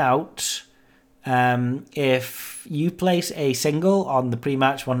paying out if you place a single on the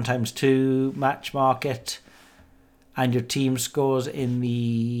pre-match 1x2 match market and your team scores in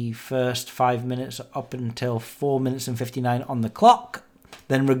the first 5 minutes up until 4 minutes and 59 on the clock,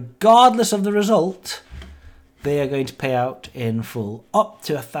 then regardless of the result, they are going to pay out in full up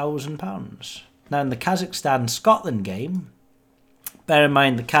to £1,000. Now in the Kazakhstan-Scotland game, bear in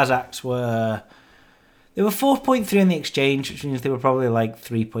mind the Kazakhs were 4.3 in the exchange, which means they were probably like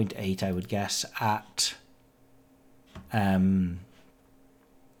 3.8, I would guess, at Red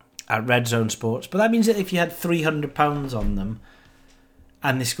Zone Sports. But that means that if you had £300 on them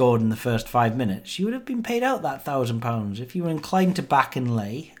and they scored in the first 5 minutes, you would have been paid out that £1,000 if you were inclined to back and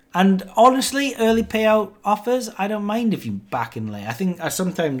lay. And honestly, early payout offers, I don't mind if you back and lay. I think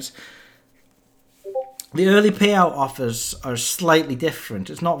sometimes the early payout offers are slightly different.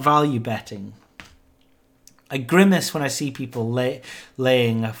 It's not value betting. I grimace when I see people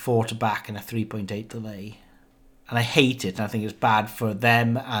laying a 4 to back and a 3.8 to lay. And I hate it. And I think it's bad for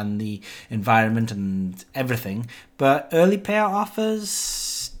them and the environment and everything. But early payout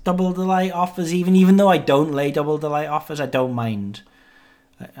offers, double delight offers, even though I don't lay double delight offers, I don't mind.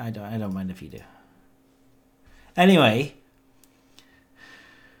 I don't mind if you do. Anyway,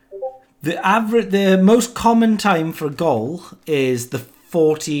 the most common time for a goal is the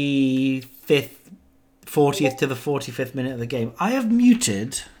 40th to the 45th minute of the game. I have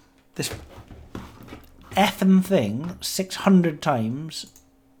muted this effing thing 600 times,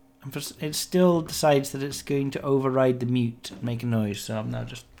 and it still decides that it's going to override the mute and make a noise. So I'm now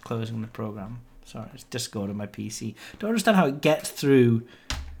just closing the program. Sorry, it's Discord on my PC. Don't understand how it gets through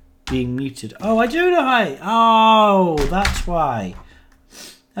being muted. Oh, I do know why. Oh, that's why.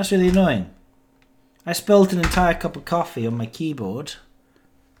 That's really annoying. I spilled an entire cup of coffee on my keyboard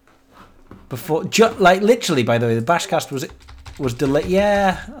before. Literally, by the way, the BashCast was delayed.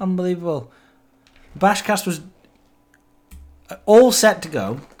 Yeah, unbelievable. The BashCast was all set to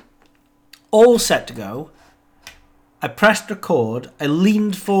go. All set to go. I pressed record. I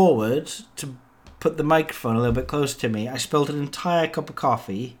leaned forward to put the microphone a little bit closer to me. I spilled an entire cup of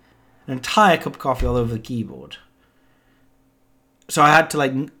coffee all over the keyboard. So I had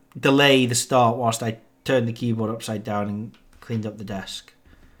to delay the start whilst I turned the keyboard upside down and cleaned up the desk.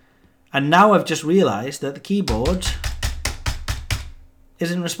 And now I've just realised that the keyboard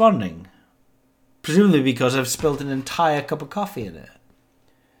isn't responding. Presumably because I've spilled an entire cup of coffee in it.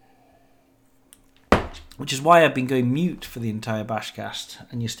 Which is why I've been going mute for the entire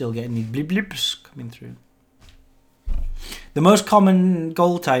BashCast, and you're still getting these blip blips coming through. The most common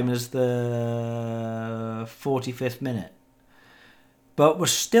goal time is the 45th minute. But we're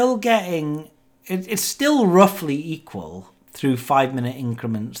still getting... It's still roughly equal through 5-minute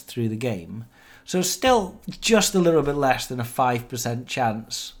increments through the game. So it's still just a little bit less than a 5%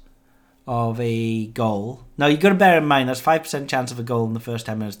 chance of a goal. Now, you've got to bear in mind that's 5% chance of a goal in the first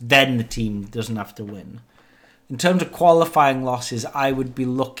 10 minutes. Then the team doesn't have to win. In terms of qualifying losses, I would be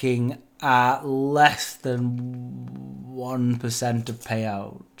looking at less than 1% of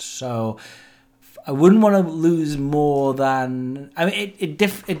payout. So I wouldn't want to lose more than... I mean,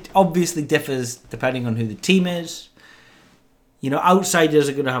 it obviously differs depending on who the team is. You know, outsiders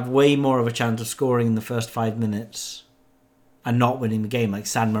are going to have way more of a chance of scoring in the first 5 minutes and not winning the game, like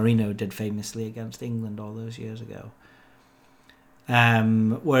San Marino did famously against England all those years ago.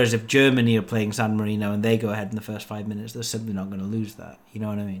 Whereas if Germany are playing San Marino and they go ahead in the first 5 minutes, they're simply not going to lose that. You know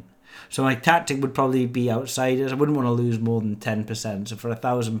what I mean? So my tactic would probably be outsiders. I wouldn't want to lose more than 10%. So for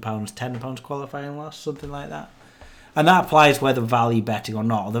 £1,000, £10 qualifying loss, something like that. And that applies whether value betting or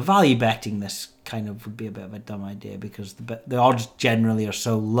not. The value betting, this kind of would be a bit of a dumb idea because the odds generally are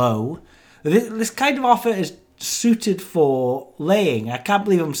so low. This kind of offer is suited for laying. I can't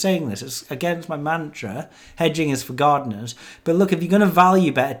believe I'm saying this. It's against my mantra. Hedging is for gardeners. But look, if you're going to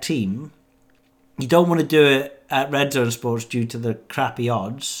value bet a team, you don't want to do it at Red Zone Sports due to the crappy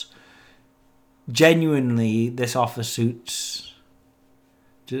odds. Genuinely, this offer suits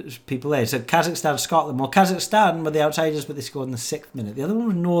people there. So Kazakhstan, Scotland. Well, Kazakhstan were the outsiders, but they scored in the 6th minute. The other one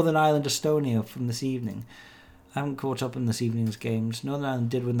was Northern Ireland, Estonia from this evening. I haven't caught up in this evening's games. Northern Ireland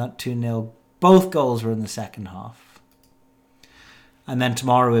did win that 2-0. Both goals were in the second half. And then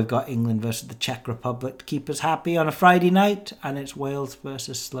tomorrow we've got England versus the Czech Republic to keep us happy on a Friday night. And it's Wales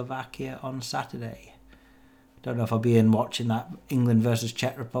versus Slovakia on Saturday. Don't know if I'll be in watching that England versus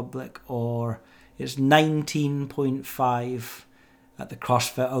Czech Republic, or it's 19.5 at the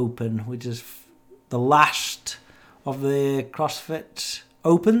CrossFit Open, which is the last of the CrossFit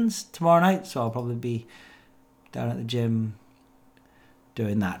Opens tomorrow night. So I'll probably be down at the gym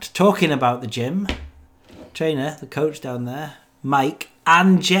doing that. Talking about the gym, trainer, the coach down there, Mike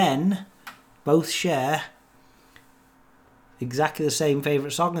and Jen both share exactly the same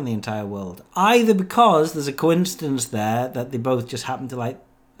favourite song in the entire world. Either because there's a coincidence there that they both just happen to like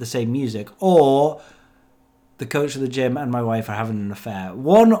the same music, or the coach of the gym and my wife are having an affair.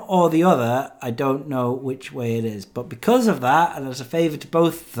 One or the other, I don't know which way it is. But because of that, and as a favour to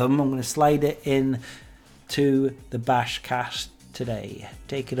both of them, I'm going to slide it in to the BashCast today.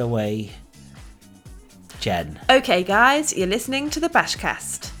 Take it away, Jen. Okay, guys, you're listening to the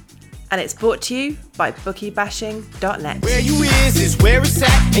BashCast, and it's brought to you by bookiebashing.net. Where you is where it's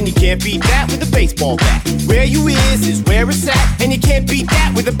at, and you can't beat that with a baseball bat. Where you is where it's at, and you can't beat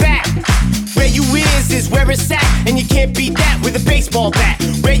that with a bat. Where you is where it's at, and you can't beat that with a baseball bat.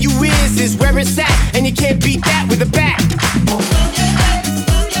 Where you is where it's at, and you can't beat that with a bat.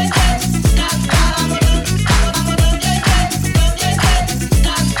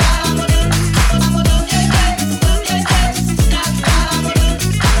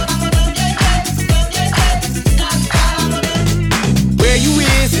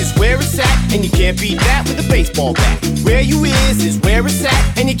 Where it's at, and you can't beat that with a baseball bat. Where you is where it's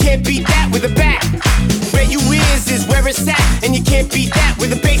at, and you can't beat that with a bat. Where you is where it's at, and you can't beat that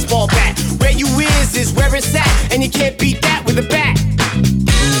with a baseball bat. Where you is where it's at, and you can't beat that with a bat.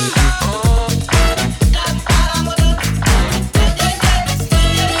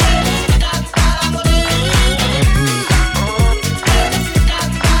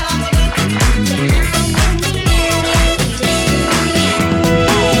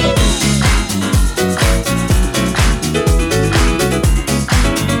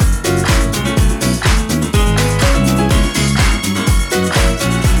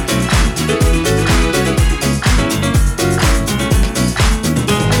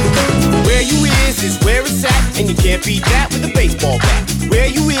 and you can't beat that with a baseball bat. Where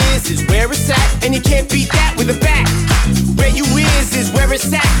you is where it's at, and you can't beat that with a bat. Where you is where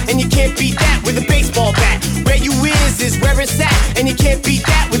it's at, and you can't beat that with a baseball bat. Where you is where it's at, and you can't beat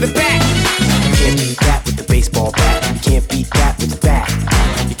that with a bat. You can't beat that with the baseball bat. You can't beat that with the bat.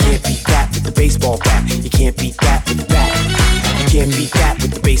 You can't beat that with the baseball bat. You can't beat that with the bat. You can't beat that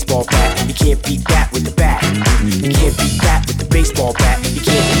with the baseball bat. You can't beat that with the bat. You can't beat that with the baseball bat. You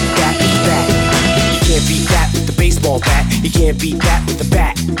can't beat that with the bat. You can't beat that with the baseball bat.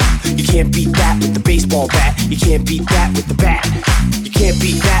 You can't beat that with the bat. You can't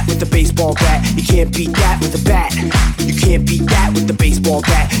beat that with the baseball bat. You can't beat that with the bat. You can't beat that with the baseball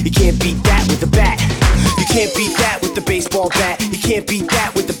bat. You can't beat that with the bat. You can't beat that with the baseball bat. You can't beat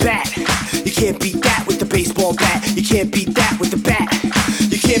that with the bat. You can't beat that with the baseball bat. You can't beat that with the bat.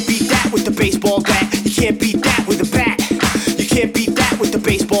 You can't beat that with the baseball bat. You can't beat that with the bat. You can't beat that with the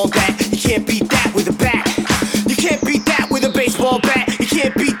baseball bat. You can't beat that with the bat. You can't beat that with the baseball bat. You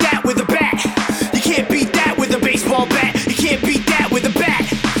can't beat that with a bat. You can't beat that with a baseball bat. You can't beat that with a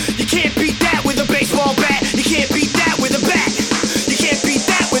bat. You can't beat that with a baseball bat. You can't beat that with a bat. You can't beat that with a baseball bat. You can't beat that with a bat. You can't beat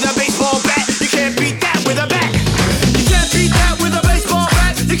that with a baseball bat. You can't beat that with a bat. You can't beat that with a baseball bat.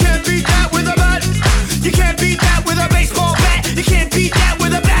 You can't beat that with a bat. You can't beat that with a baseball bat. You can't beat that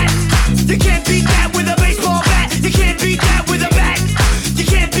with a bat. You can't beat that with a baseball bat. You can't beat that with a bat. You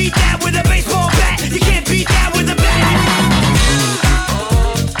can't beat that with a baseball bat. You can't beat that with a bat.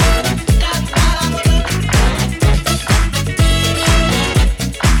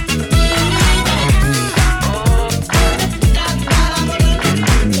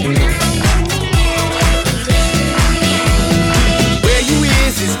 Where you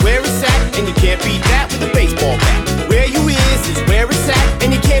is where it's at, and you can't beat that with a baseball bat. Where you is where it's at,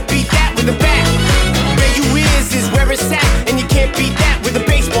 and you can't beat that with a bat. Where you is where it's at, and you can't beat that with a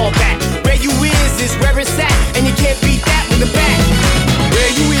baseball bat. Where you is where it's at, and you can't beat that with a bat.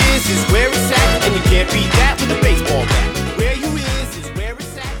 Where you is where it's at, and you can't beat that with a baseball bat. Where you is where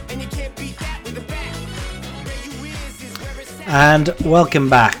it's at, and you can't beat that with a bat. Where you is where it's at. And welcome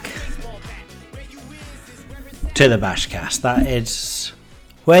back to the BashCast. That is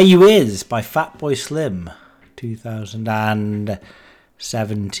Where You Is by Fatboy Slim,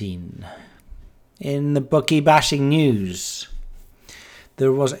 2017. In the bookie bashing news,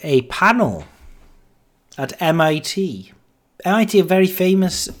 there was a panel at MIT. MIT, a very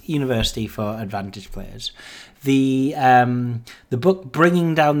famous university for advantage players. The book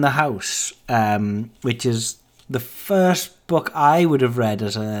Bringing Down the House, which is the first book I would have read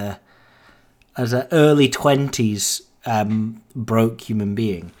as a early 20s broke human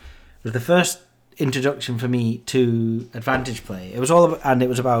being. It was the first introduction for me to advantage play. It was all about, and it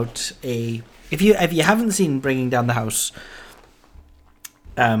was about a. If you haven't seen Bringing Down the House,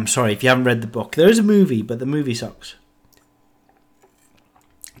 sorry, if you haven't read the book, there is a movie, but the movie sucks.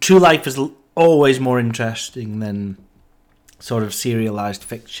 True life is always more interesting than sort of serialized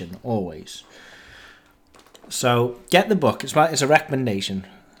fiction, always. So get the book. It's a recommendation.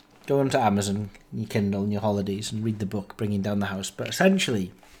 Go onto Amazon, your Kindle, and your holidays, and read the book, Bringing Down the House. But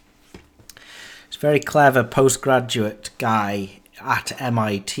essentially, it's a very clever postgraduate guy at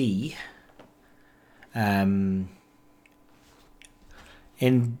MIT, in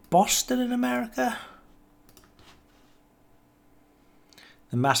Boston, in America.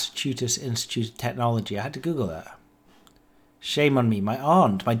 The Massachusetts Institute of Technology. I had to Google that. Shame on me. My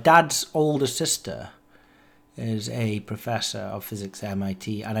dad's older sister, is a professor of physics at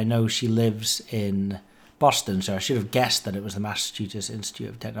MIT, and I know she lives in Boston, so I should have guessed that it was the Massachusetts Institute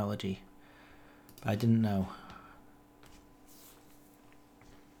of Technology. But I didn't know.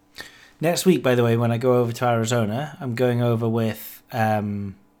 Next week, by the way, when I go over to Arizona, I'm going over with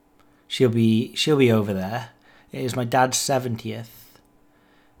she'll be over there. It is my dad's 70th.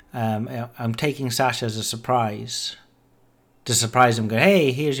 I'm taking Sasha as a surprise. To surprise him, go,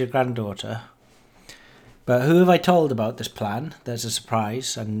 hey, here's your granddaughter. But who have I told about this plan? There's a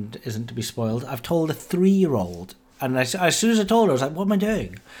surprise and isn't to be spoiled. I've told a 3-year-old. And as soon as I told her, I was like, what am I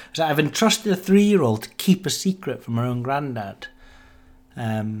doing? I was like, I've entrusted a 3-year-old to keep a secret from her own granddad.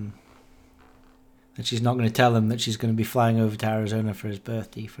 And she's not going to tell him that she's going to be flying over to Arizona for his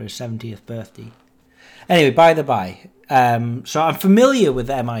birthday, for his 70th birthday. Anyway, by the by. So I'm familiar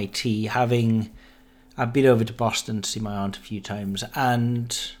with MIT, I've been over to Boston to see my aunt a few times,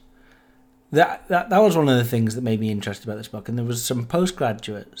 and that was one of the things that made me interested about this book. And there was some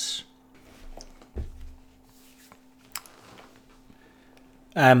postgraduates,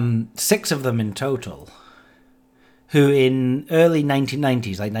 6 of them in total, who in early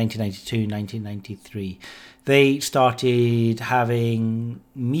 1990s, like 1992, 1993, they started having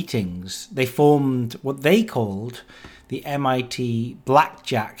meetings. They formed what they called the MIT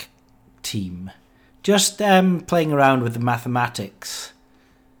Blackjack team, just playing around with the mathematics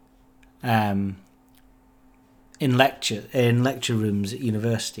in lecture rooms at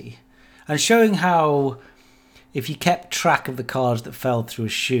university, and showing how if you kept track of the cards that fell through a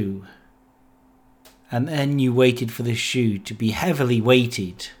shoe, and then you waited for the shoe to be heavily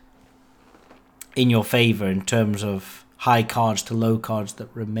weighted in your favour in terms of high cards to low cards that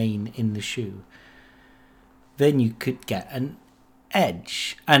remain in the shoe, then you could get an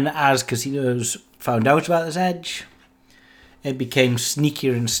edge. And as casinos found out about this edge, it became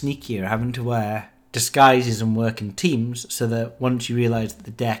sneakier and sneakier, having to wear disguises and work in teams, so that once you realise that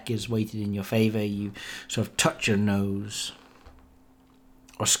the deck is weighted in your favour, you sort of touch your nose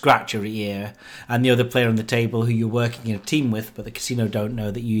or scratch your ear, and the other player on the table who you're working in a team with, but the casino don't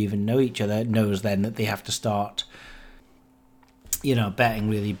know that you even know each other, knows then that they have to start, betting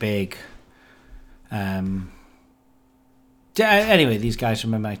really big. Anyway, these guys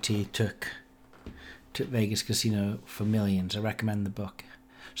from MIT took Vegas Casino for millions. I recommend the book.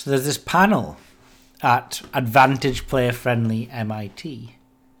 So there's this panel at Advantage Player Friendly MIT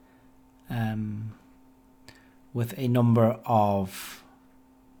with a number of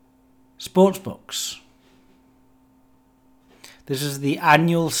sportsbooks. This is the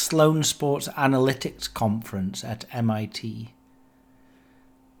annual Sloan Sports Analytics Conference at MIT.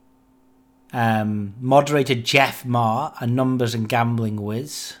 Moderator Jeff Ma, a numbers and gambling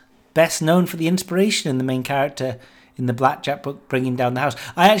whiz, best known for the inspiration in the main character in the Blackjack book, Bringing Down the House.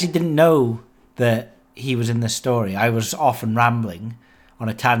 I actually didn't know that he was in this story. I was off and rambling on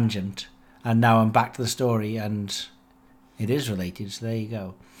a tangent, and now I'm back to the story, and it is related, so there you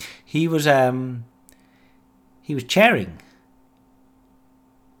go. He was chairing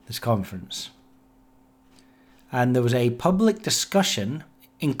this conference, and there was a public discussion,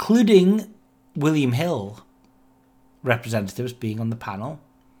 including William Hill representatives being on the panel,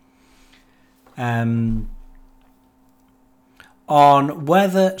 on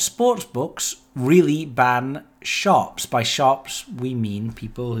whether sportsbooks really ban shops. By shops, we mean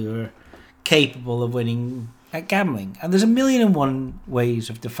people who are capable of winning at gambling. And there's 1,000,001 ways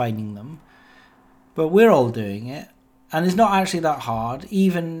of defining them, but we're all doing it, and it's not actually that hard.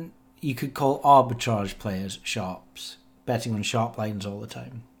 Even you could call arbitrage players shops, betting on sharp lines all the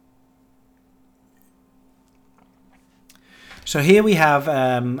time. So here we have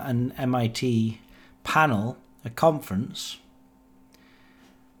an MIT panel, a conference,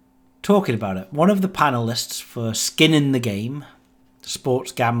 talking about it. One of the panelists for Skin in the Game,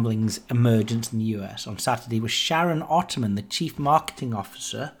 sports gambling's emergence in the US, on Saturday was Sharon Ottoman, the Chief Marketing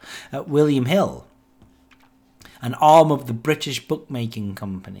Officer at William Hill, an arm of the British bookmaking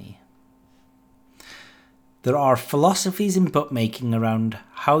company. There are philosophies in bookmaking around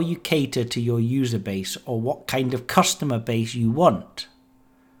how you cater to your user base or what kind of customer base you want.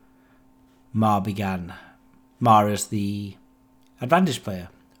 Ma began. Ma is the Advantage player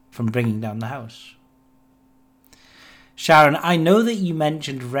from Bringing Down the House. Sharon, I know that you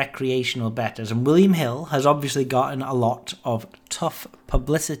mentioned recreational bettors, and William Hill has obviously gotten a lot of tough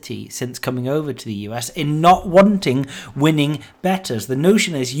publicity since coming over to the US in not wanting winning bettors. The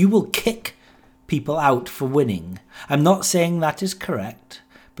notion is you will kick people out for winning. I'm not saying that is correct,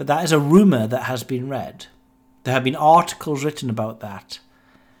 but that is a rumour that has been read. There have been articles written about that.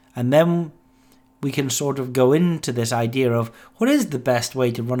 And then we can sort of go into this idea of what is the best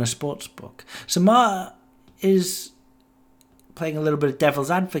way to run a sports book. So Ma is playing a little bit of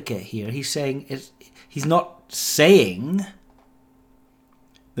devil's advocate here. He's saying he's not saying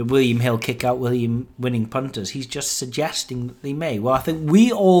that William Hill kick out winning punters. He's just suggesting that they may. Well, I think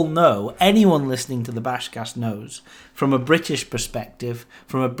we all know, anyone listening to the BashCast knows, from a British perspective,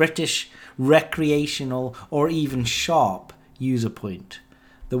 from a British recreational or even sharp user point,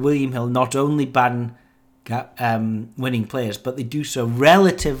 that William Hill not only ban winning players, but they do so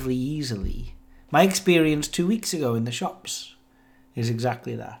relatively easily. My experience 2 weeks ago in the shops is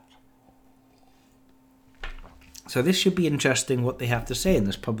exactly that. So this should be interesting what they have to say in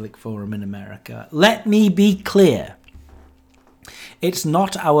this public forum in America. Let me be clear. It's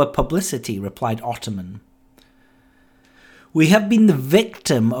not our publicity, replied Ottoman. We have been the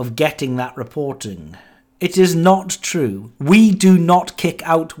victim of getting that reporting. It is not true. We do not kick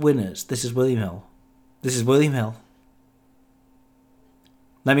out winners. This is William Hill. This is William Hill.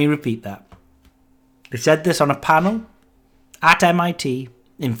 Let me repeat that. They said this on a panel at MIT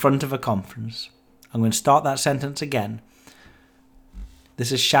in front of a conference. I'm going to start that sentence again.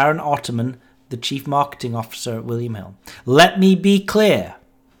 This is Sharon Ottoman, the Chief Marketing Officer at William Hill. Let me be clear.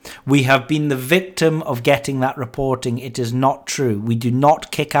 We have been the victim of getting that reporting. It is not true. We do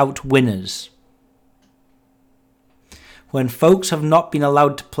not kick out winners. When folks have not been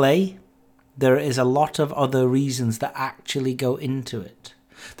allowed to play, there is a lot of other reasons that actually go into it.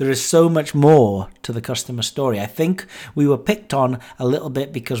 There is so much more to the customer story. I think we were picked on a little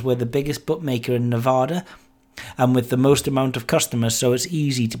bit because we're the biggest bookmaker in Nevada and with the most amount of customers, so it's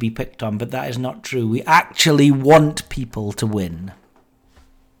easy to be picked on, but that is not true. We actually want people to win.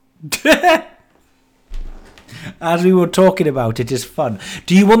 As we were talking about, it is fun.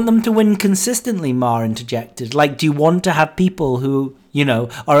 Do you want them to win consistently, Ma interjected? Like, do you want to have people who,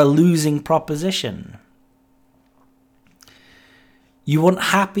 are a losing proposition? You want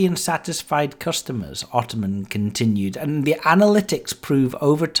happy and satisfied customers, Ottoman continued, and the analytics prove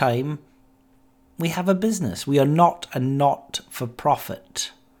over time we have a business. We are not a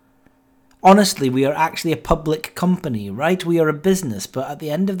not-for-profit. Honestly, we are actually a public company, right? We are a business, but at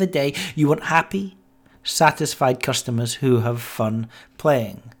the end of the day, you want happy, satisfied customers who have fun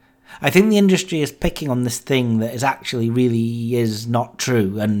playing. I think the industry is picking on this thing that is actually really is not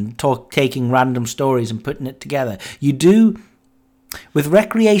true and taking random stories and putting it together. You do, with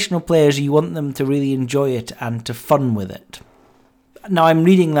recreational players, you want them to really enjoy it and to fun with it. Now, I'm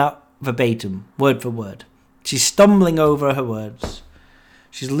reading that verbatim, word for word. She's stumbling over her words.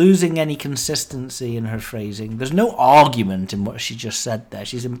 She's losing any consistency in her phrasing. There's no argument in what she just said there.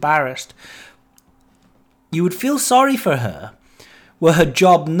 She's embarrassed. You would feel sorry for her were her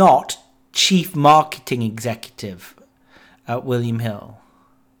job not chief marketing executive at William Hill.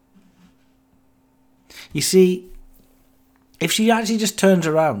 You see, if she actually just turns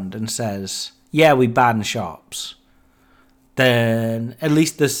around and says, yeah, we ban shops, then at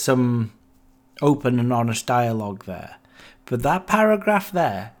least there's some open and honest dialogue there. But that paragraph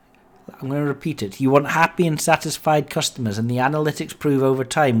there, I'm going to repeat it. You want happy and satisfied customers, and the analytics prove over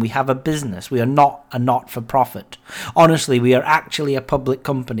time we have a business. We are not a not-for-profit. Honestly, we are actually a public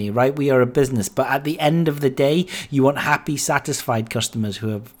company, right? We are a business. But at the end of the day, you want happy, satisfied customers who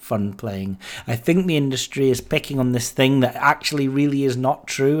have fun playing. I think the industry is picking on this thing that actually really is not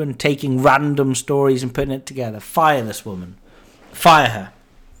true and taking random stories and putting it together. Fire this woman. Fire her.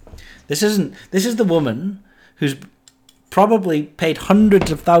 This is the woman who's probably paid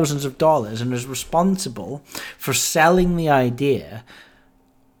hundreds of thousands of dollars and is responsible for selling the idea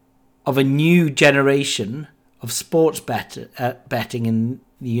of a new generation of sports betting in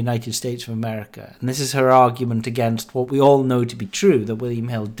the United States of America. And this is her argument against what we all know to be true, that William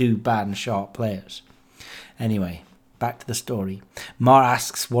Hill do ban sharp players. Anyway, back to the story. Mar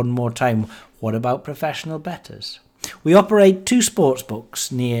asks one more time, what about professional bettors? We operate 2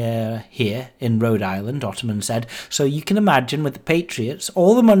 sportsbooks near here in Rhode Island, Ottoman said. So you can imagine with the Patriots,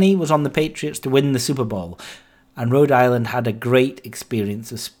 all the money was on the Patriots to win the Super Bowl. And Rhode Island had a great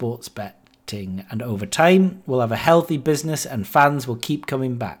experience of sports betting. And over time, we'll have a healthy business and fans will keep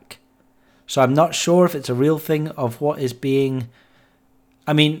coming back. So I'm not sure if it's a real thing of what is being...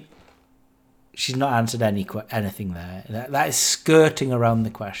 I mean, she's not answered anything there. That is skirting around the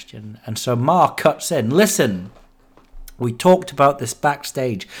question. And so Mark cuts in. Listen... We talked about this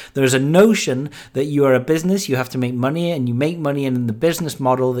backstage. There is a notion that you are a business, you have to make money, and you make money in the business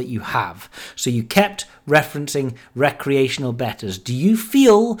model that you have. So you kept referencing recreational bettors. Do you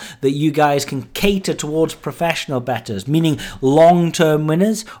feel that you guys can cater towards professional bettors, meaning long-term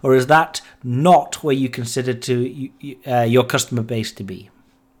winners, or is that not where you consider your customer base to be?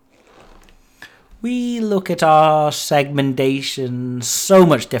 We look at our segmentation so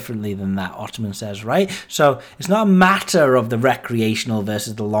much differently than that, Ottoman says, right? So it's not a matter of the recreational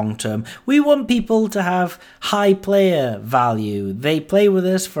versus the long term. We want people to have high player value. They play with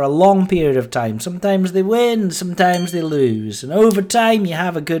us for a long period of time. Sometimes they win, sometimes they lose. And over time, you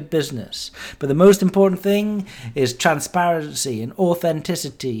have a good business. But the most important thing is transparency and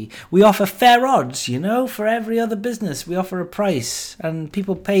authenticity. We offer fair odds, for every other business. We offer a price, and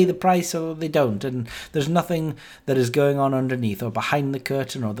people pay the price or they don't. And there's nothing that is going on underneath or behind the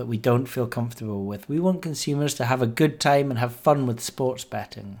curtain or that we don't feel comfortable with. We want consumers to have a good time and have fun with sports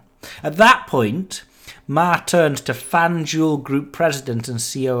betting. At that point, Ma turned to FanDuel Group President and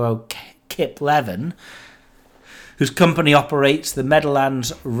COO Kip Levin, whose company operates the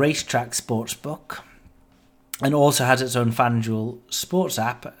Meadowlands Racetrack Sportsbook and also has its own FanDuel sports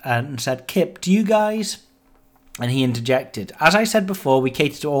app, and said, Kip, do you guys... And he interjected, as I said before, we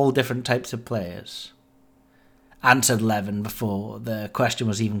cater to all different types of players. Answered Levin before the question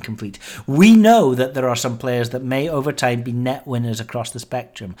was even complete. We know that there are some players that may over time be net winners across the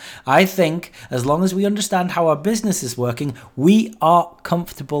spectrum. I think as long as we understand how our business is working, we are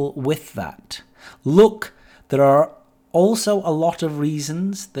comfortable with that. Look, there are also a lot of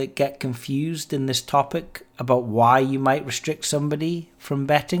reasons that get confused in this topic about why you might restrict somebody from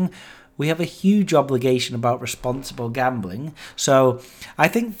betting. We have a huge obligation about responsible gambling, so I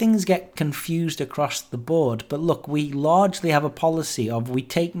think things get confused across the board. But look, we largely have a policy of we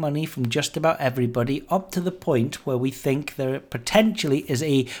take money from just about everybody up to the point where we think there potentially is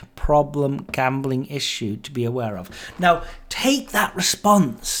a problem gambling issue to be aware of. Now, take that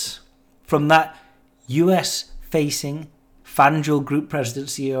response from that US-facing FanDuel Group President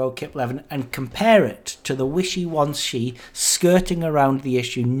CEO Kip Levin and compare it to the wishy-washy skirting around the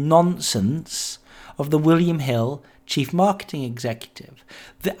issue nonsense of the William Hill Chief Marketing Executive.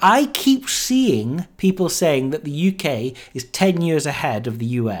 I keep seeing people saying that the UK is 10 years ahead of the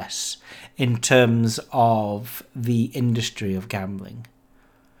US in terms of the industry of gambling.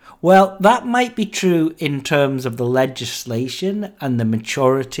 Well, that might be true in terms of the legislation and the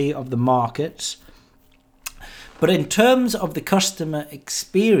maturity of the markets. But in terms of the customer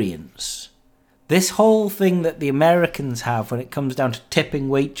experience, this whole thing that the Americans have when it comes down to tipping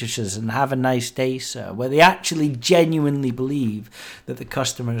waitresses and have a nice day, sir, where they actually genuinely believe that the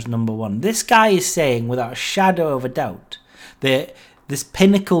customer is number one. This guy is saying without a shadow of a doubt that this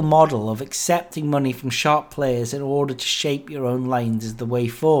pinnacle model of accepting money from sharp players in order to shape your own lines is the way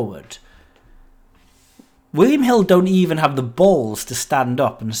forward. William Hill don't even have the balls to stand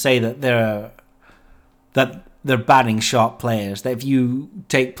up and say that they're banning sharp players, that if you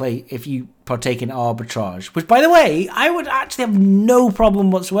partake in arbitrage, which by the way, I would actually have no problem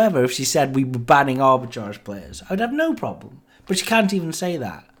whatsoever if she said we were banning arbitrage players. I would have no problem. But she can't even say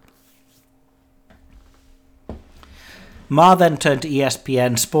that. Ma then turned to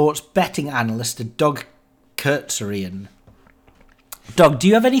ESPN sports betting analyst Doug Kurtzerian. Doug, do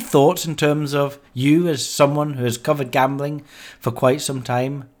you have any thoughts in terms of you as someone who has covered gambling for quite some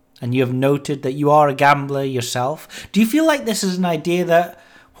time? And you have noted that you are a gambler yourself. Do you feel like this is an idea that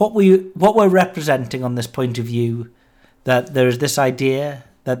what we're representing on this point of view, that there is this idea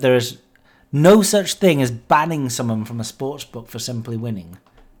that there is no such thing as banning someone from a sports book for simply winning?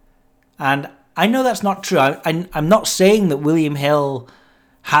 And I know that's not true. I'm not saying that William Hill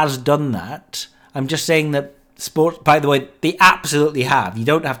has done that. I'm just saying that sports, by the way, they absolutely have. You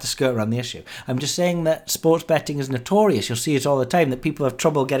don't have to skirt around the issue. I'm just saying that sports betting is notorious. You'll see it all the time, that people have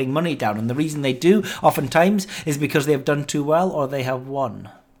trouble getting money down. And the reason they do, oftentimes, is because they have done too well or they have won.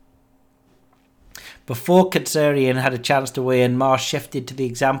 Before Katsarian had a chance to weigh in, Marsh shifted to the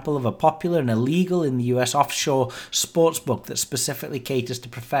example of a popular and illegal in the US offshore sportsbook that specifically caters to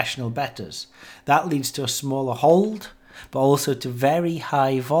professional bettors. That leads to a smaller hold, but also to very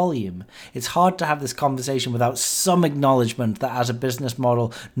high volume. It's hard to have this conversation without some acknowledgement that as a business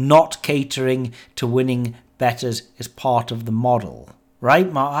model, not catering to winning bettors is part of the model. Right,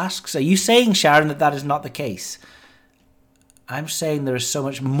 Mark asks. Are you saying, Sharon, that that is not the case? I'm saying there is so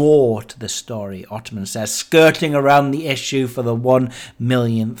much more to this story, Ottoman says, skirting around the issue for the 1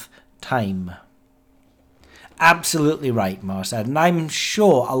 millionth time. Absolutely right, Mark said, and I'm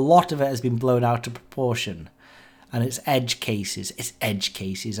sure a lot of it has been blown out of proportion. And it's edge cases. It's edge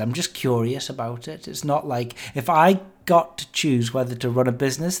cases. I'm just curious about it. It's not like if I got to choose whether to run a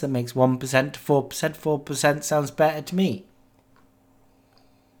business that makes 1% to 4%, 4% sounds better to me.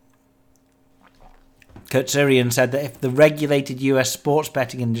 Kurtzerian said that if the regulated US sports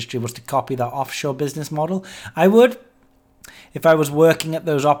betting industry was to copy that offshore business model, I would, if I was working at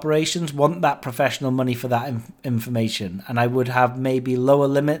those operations, want that professional money for that information. And I would have maybe lower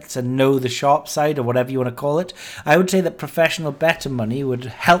limits and know the sharp side or whatever you want to call it. I would say that professional better money would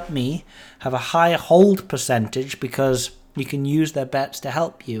help me have a higher hold percentage because you can use their bets to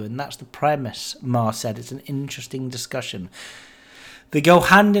help you. And that's the premise, Mar said. It's an interesting discussion. They go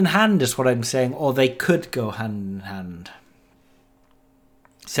hand in hand is what I'm saying, or they could go hand in hand.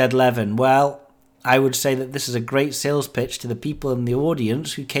 Said Levin, well, I would say that this is a great sales pitch to the people in the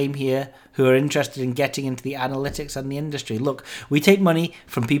audience who came here who are interested in getting into the analytics and the industry. Look, we take money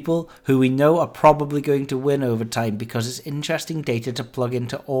from people who we know are probably going to win over time because it's interesting data to plug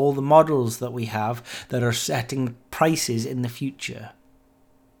into all the models that we have that are setting prices in the future.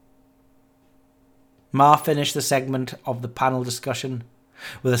 Ma finished the segment of the panel discussion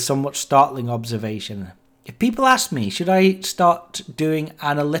with a somewhat startling observation. If people ask me, should I start doing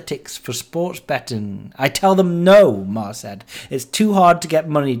analytics for sports betting? I tell them no, Ma said. It's too hard to get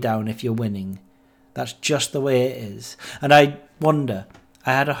money down if you're winning. That's just the way it is. And I wonder,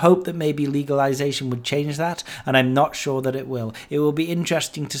 I had a hope that maybe legalization would change that, and I'm not sure that it will. It will be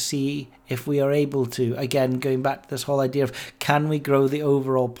interesting to see if we are able to, again, going back to this whole idea of, can we grow the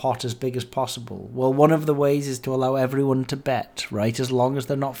overall pot as big as possible? Well, one of the ways is to allow everyone to bet, right? As long as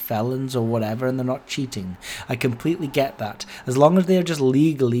they're not felons or whatever and they're not cheating. I completely get that. As long as they're just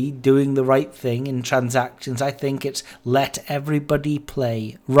legally doing the right thing in transactions, I think it's let everybody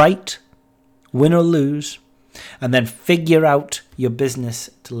play, right? Win or lose. And then figure out your business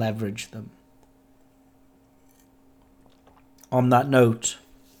to leverage them. On that note,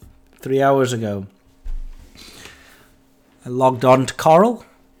 3 hours ago, I logged on to Coral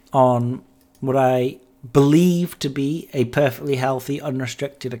on what I believe to be a perfectly healthy,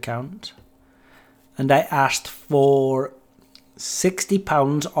 unrestricted account. And I asked for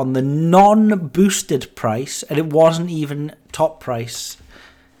 £60 on the non-boosted price, and it wasn't even top price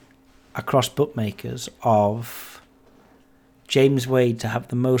across bookmakers, of James Wade to have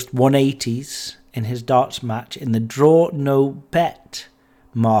the most 180s in his darts match in the draw no bet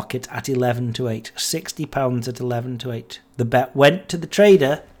market at 11-8. £60 at 11-8. The bet went to the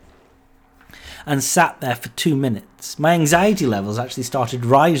trader and sat there for 2 minutes. My anxiety levels actually started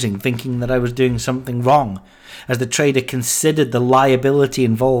rising, thinking that I was doing something wrong, as the trader considered the liability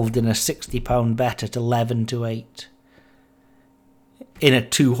involved in a £60 bet at 11-8. In a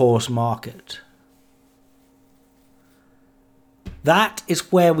 2-horse market. That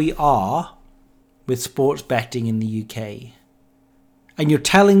is where we are with sports betting in the UK. And you're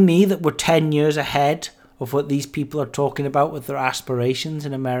telling me that we're 10 years ahead of what these people are talking about with their aspirations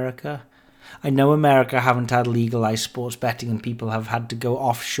in America? I know America haven't had legalized sports betting and people have had to go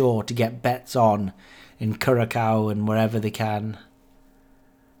offshore to get bets on in Curacao and wherever they can.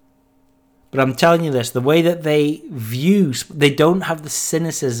 But I'm telling you this, the way that they view, they don't have the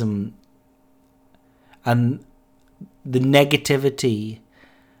cynicism and the negativity,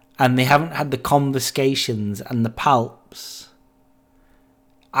 and they haven't had the confiscations and the palps.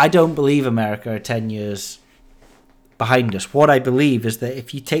 I don't believe America are 10 years behind us. What I believe is that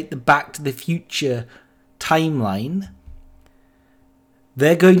if you take the Back to the Future timeline,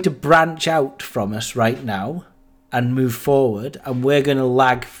 they're going to branch out from us right now and move forward, and we're going to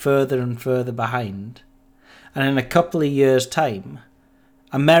lag further and further behind. And in a couple of years' time,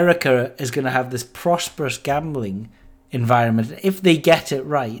 America is going to have this prosperous gambling environment. If they get it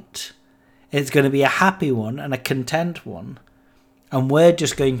right, it's going to be a happy one and a content one. And we're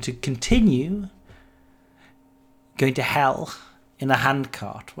just going to continue going to hell in a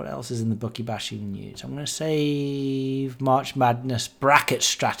handcart. What else is in the bookie bashing news? I'm going to save March Madness bracket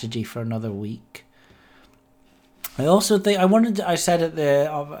strategy for another week. I also think I said at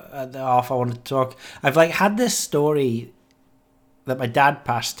the off I wanted to talk. I've had this story that my dad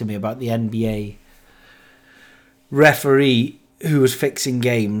passed to me about the NBA referee who was fixing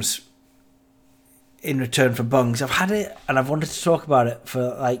games in return for bungs. I've had it and I've wanted to talk about it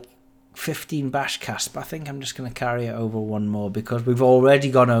for 15 BashCasts, but I think I'm just going to carry it over one more because we've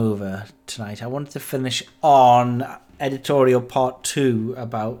already gone over tonight. I wanted to finish on editorial part 2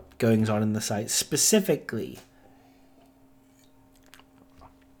 about goings on in the site, specifically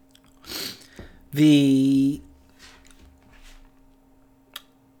the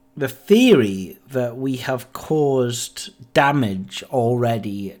theory that we have caused damage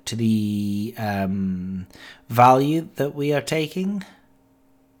already to the value that we are taking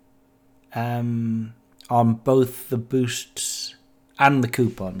on both the boosts and the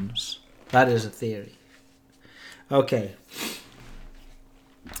coupons. That is a theory. Okay.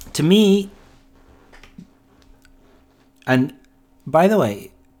 To me, and by the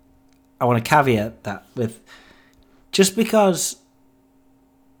way, I want to caveat that with, just because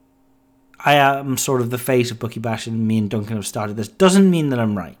I am sort of the face of bookie bashing, me and Duncan have started this, doesn't mean that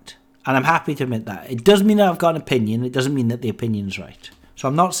I'm right. And I'm happy to admit that. It does mean that I've got an opinion. It doesn't mean that the opinion's right. So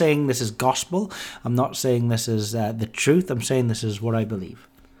I'm not saying this is gospel. I'm not saying this is the truth. I'm saying this is what I believe.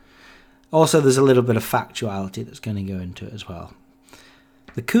 Also, there's a little bit of factuality that's going to go into it as well.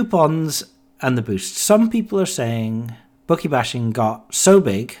 The coupons and the boosts. Some people are saying bookie bashing got so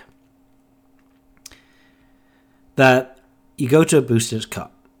big that you go to a booster, it's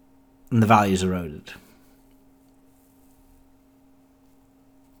cut, and the value's eroded.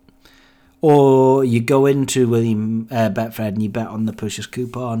 Or you go into William Betfred and you bet on the Pushers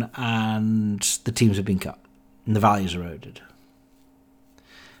coupon and the teams have been cut and the value's eroded.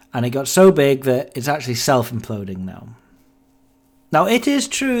 And it got so big that it's actually self-imploding now. Now, it is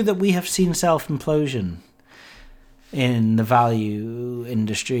true that we have seen self-implosion in the value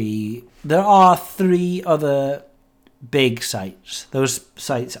industry. There are 3 other big sites. Those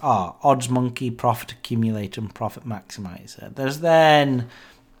sites are Odds Monkey, Profit Accumulator, and Profit Maximizer. There's then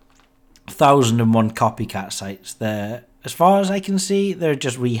 1,001 copycat sites. There, as far as I can see, they're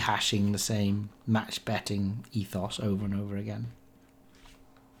just rehashing the same match betting ethos over and over again.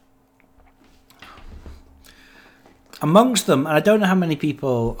 Amongst them, and I don't know how many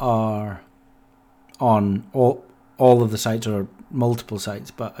people are on all of the sites or multiple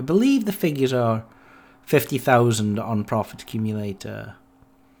sites, but I believe the figures are 50,000 on Profit Accumulator,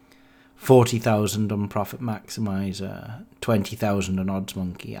 40,000 on Profit Maximizer, 20,000 on Odds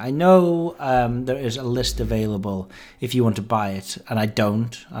Monkey. I know there is a list available if you want to buy it, and I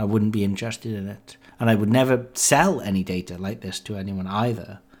wouldn't be interested in it, and I would never sell any data like this to anyone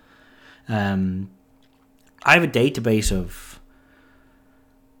either. I have a database of,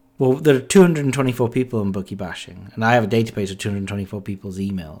 well, there are 224 people in Bookie Bashing, and I have a database of 224 people's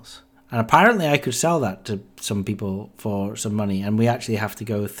emails. And apparently I could sell that to some people for some money, and we actually have to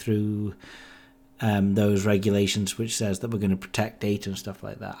go through those regulations which says that we're going to protect data and stuff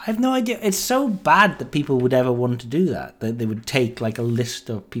like that. I have no idea. It's so bad that people would ever want to do that they would take like a list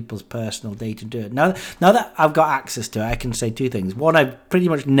of people's personal data and do it. Now that I've got access to it, I can say two things. One, I've pretty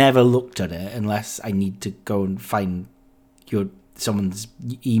much never looked at it unless I need to go and find someone's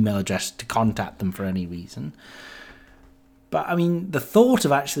email address to contact them for any reason. But, I mean, the thought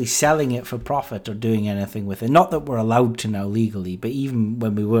of actually selling it for profit or doing anything with it, not that we're allowed to now legally, but even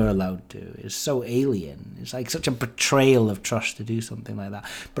when we were allowed to, is so alien. It's like such a betrayal of trust to do something like that.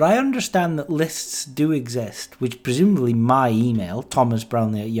 But I understand that lists do exist, which presumably my email,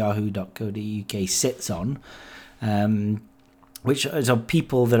 thomasbrownlee@yahoo.co.uk, sits on, which is of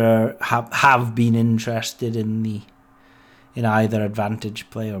people that have been interested in either advantage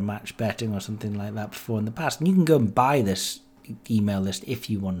play or match betting or something like that before in the past. And you can go and buy this email list if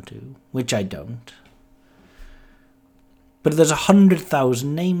you want to, which I don't. But there's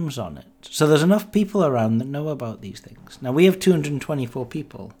 100,000 names on it. So there's enough people around that know about these things. Now, we have 224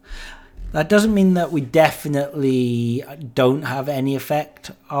 people. That doesn't mean that we definitely don't have any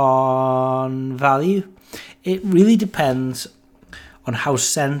effect on value. It really depends on how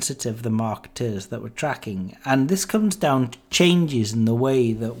sensitive the market is that we're tracking. And this comes down to changes in the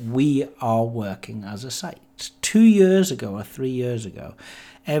way that we are working as a site. 2 years ago or 3 years ago,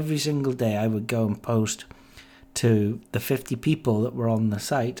 every single day I would go and post to the 50 people that were on the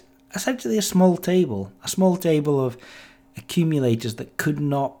site, essentially a small table of accumulators that could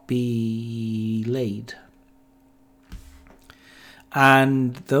not be laid.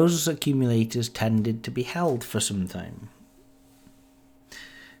 And those accumulators tended to be held for some time.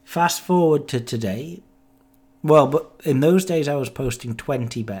 Fast forward to today. Well, but in those days I was posting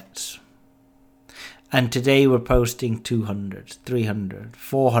 20 bets. And today we're posting 200, 300,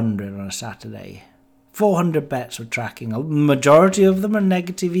 400 on a Saturday. 400 bets we're tracking. A majority of them are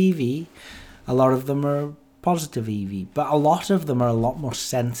negative EV. A lot of them are positive EV. But a lot of them are a lot more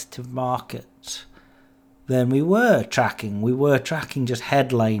sensitive markets than we were tracking. We were tracking just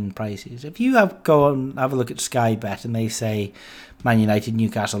headline prices. If you go and have a look at Sky Bet and they say Man United,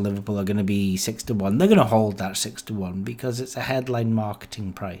 Newcastle, Liverpool are going to be 6-1, they're going to hold that 6-1 because it's a headline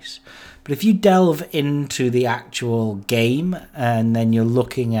marketing price. But if you delve into the actual game and then you're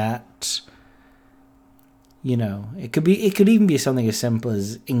looking at, it could even be something as simple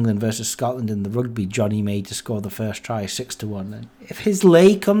as England versus Scotland in the rugby, Johnny May to score the first try, 6-1. And if his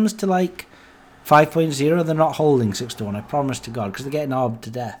lay comes to like 5.0, they're not holding 6-1, I promise to God, because they're getting arbed to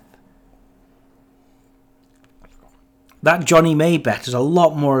death. That Johnny May bet is a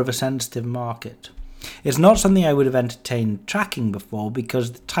lot more of a sensitive market. It's not something I would have entertained tracking before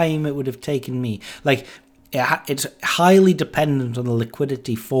because the time it would have taken me, it's highly dependent on the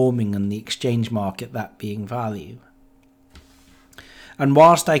liquidity forming on the exchange market, that being value. And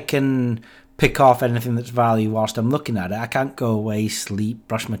whilst I can pick off anything that's value whilst I'm looking at it, I can't go away, sleep,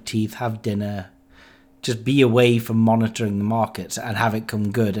 brush my teeth, have dinner, just be away from monitoring the markets and have it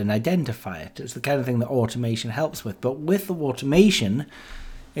come good and identify it. It's the kind of thing that automation helps with. But with the automation,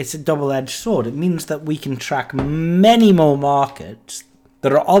 it's a double-edged sword. It means that we can track many more markets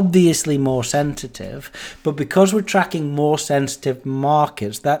that are obviously more sensitive, but because we're tracking more sensitive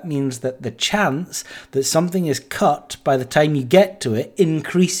markets, that means that the chance that something is cut by the time you get to it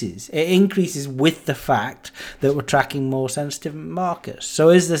increases. It increases with the fact that we're tracking more sensitive markets. So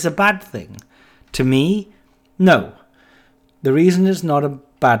is this a bad thing? To me, no. The reason it's not a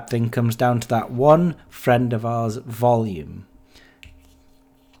bad thing comes down to that one friend of ours, volume.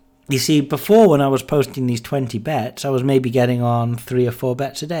 You see, before when I was posting these 20 bets, I was maybe getting on 3 or 4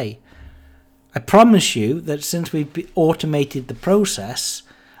 bets a day. I promise you that since we've automated the process,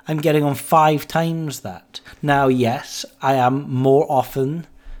 I'm getting on 5 times that. Now, yes, I am more often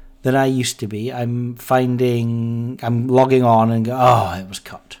than I used to be. I'm logging on and go, oh, it was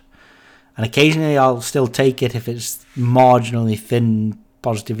cut. And occasionally I'll still take it if it's marginally thin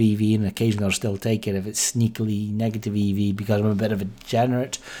positive EV, and occasionally I'll still take it if it's sneakily negative EV because I'm a bit of a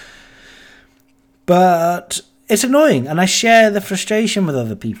degenerate. But it's annoying, and I share the frustration with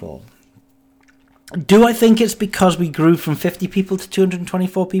other people. Do I think it's because we grew from 50 people to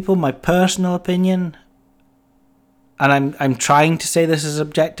 224 people? My personal opinion, and I'm trying to say this as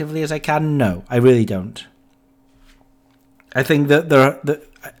objectively as I can, no, I really don't. I think that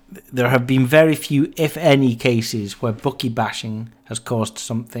there have been very few, if any, cases where bookie bashing has caused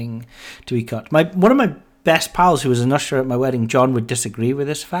something to be cut. One of my best pals, who was an usher at my wedding, John, would disagree with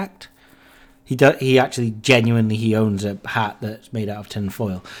this fact. He actually genuinely owns a hat that's made out of tin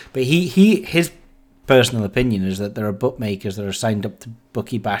foil, but his personal opinion is that there are bookmakers that are signed up to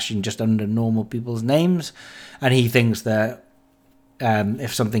bookie bashing just under normal people's names, and he thinks that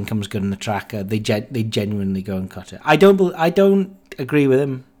if something comes good in the tracker, they genuinely go and cut it. I don't agree with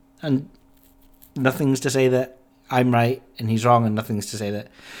him, and nothing's to say that I'm right and he's wrong, and nothing's to say that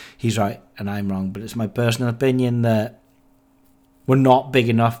he's right and I'm wrong. But it's my personal opinion that we're not big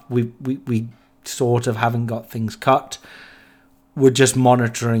enough. We sort of haven't got things cut. We're just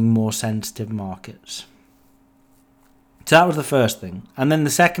monitoring more sensitive markets. So that was the first thing. And then the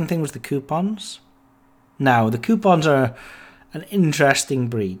second thing was the coupons. Now, the coupons are an interesting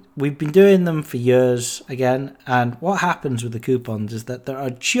breed. We've been doing them for years again, and what happens with the coupons is that there are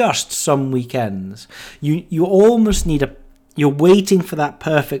just some weekends. You almost need you're waiting for that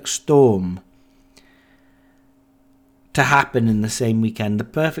perfect storm to happen in the same weekend. The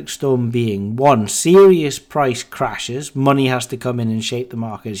perfect storm being, one, serious price crashes. Money has to come in and shape the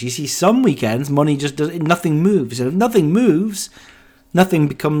markets. You see, some weekends, money just does, nothing moves. And if nothing moves, nothing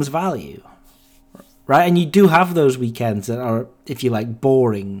becomes value. Right? And you do have those weekends that are, if you like,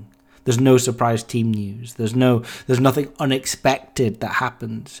 boring. There's no surprise team news. There's nothing unexpected that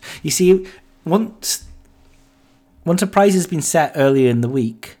happens. You see, once a price has been set earlier in the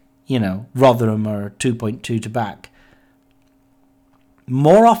week, Rotherham are 2.2 to back,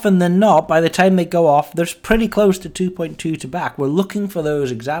 more often than not, by the time they go off, they're pretty close to 2.2 to back. We're looking for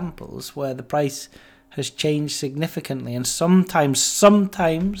those examples where the price has changed significantly, and sometimes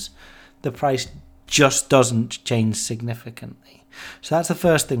the price just doesn't change significantly. So that's the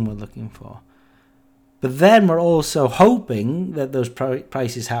first thing we're looking for. But then we're also hoping that those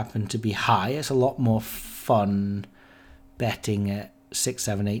prices happen to be high. It's a lot more fun betting at 6,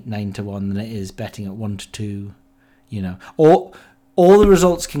 7, 8, 9 to 1 than it is betting at 1 to 2, Or all the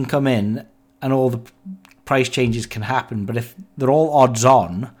results can come in and all the price changes can happen, but if they're all odds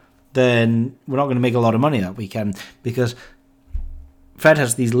on, then we're not going to make a lot of money that weekend, because Fred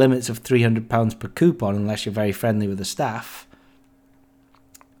has these limits of £300 per coupon unless you're very friendly with the staff,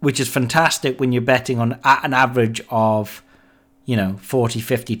 which is fantastic when you're betting on at an average of 40,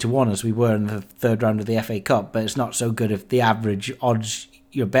 50 to 1 as we were in the third round of the FA Cup, but it's not so good if the average odds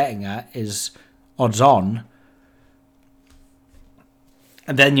you're betting at is odds on.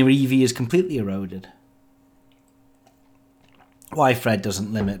 And then your EV is completely eroded. Why Fred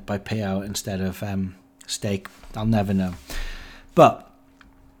doesn't limit by payout instead of stake, I'll never know. But,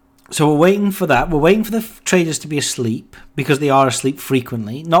 so we're waiting for that. We're waiting for the traders to be asleep, because they are asleep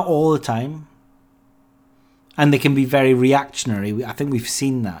frequently. Not all the time. And they can be very reactionary. I think we've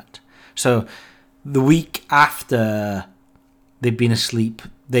seen that. So, the week after they've been asleep,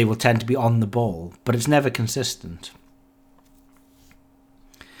 they will tend to be on the ball. But it's never consistent.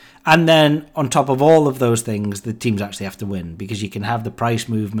 And then, on top of all of those things, the teams actually have to win, because you can have the price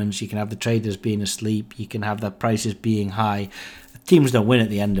movements, you can have the traders being asleep, you can have the prices being high. If teams don't win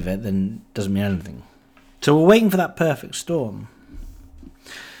at the end of it, then it doesn't mean anything. So we're waiting for that perfect storm.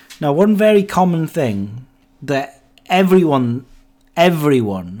 Now, one very common thing that everyone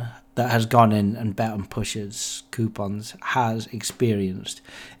that has gone in and bet on pushes, coupons, has experienced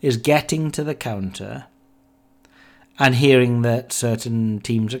is getting to the counter and hearing that certain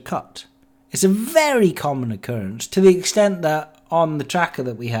teams are cut. It's a very common occurrence, to the extent that on the tracker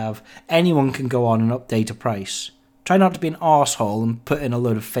that we have, anyone can go on and update a price. Try not to be an arsehole and put in a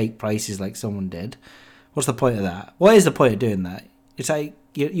load of fake prices like someone did. What's the point of that? What is the point of doing that? It's like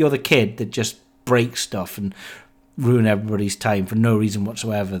you're the kid that just breaks stuff and ruin everybody's time for no reason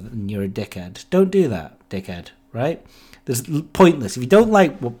whatsoever, and you're a dickhead. Don't do that, dickhead, right? It's pointless. If you don't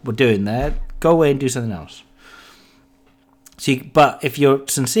like what we're doing there, go away and do something else. But if you're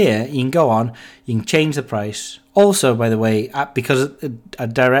sincere, you can go on, you can change the price. Also, by the way, because a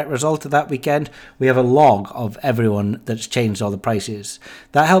direct result of that weekend, we have a log of everyone that's changed all the prices.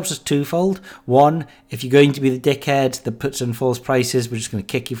 That helps us twofold. One, if you're going to be the dickhead that puts in false prices, we're just going to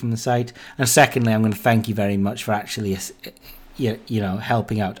kick you from the site. And secondly, I'm going to thank you very much for actually,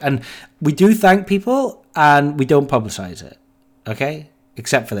 helping out. And we do thank people, and we don't publicize it, okay?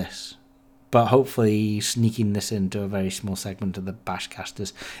 Except for this. But hopefully sneaking this into a very small segment of the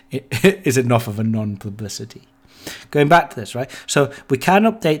BashCast is enough of a non-publicity. Going back to this, right? So we can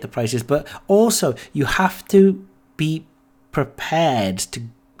update the prices, but also you have to be prepared to,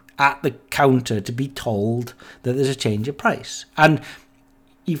 at the counter, to be told that there's a change of price. And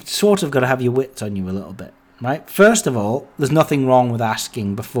you've sort of got to have your wits on you a little bit, right? First of all, there's nothing wrong with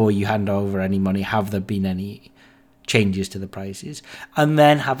asking before you hand over any money, have there been any changes to the prices? And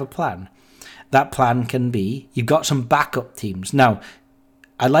then have a plan. That plan can be, you've got some backup teams. Now,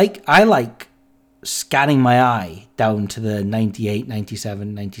 I like scanning my eye down to the 98,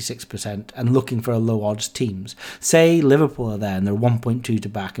 97, 96% and looking for a low odds teams. Say Liverpool are there and they're 1.2 to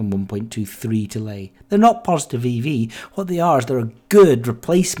back and 1.23 to lay. They're not positive EV. What they are is they're a good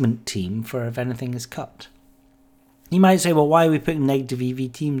replacement team for if anything is cut. You might say, well, why are we putting negative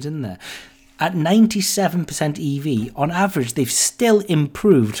EV teams in there? At 97% EV, on average, they've still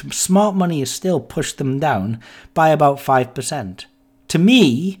improved. Smart money has still pushed them down by about 5%. To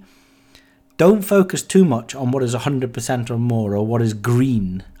me, don't focus too much on what is 100% or more or what is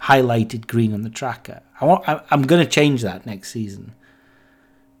green, highlighted green on the tracker. I'm going to change that next season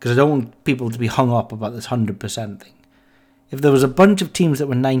because I don't want people to be hung up about this 100% thing. If there was a bunch of teams that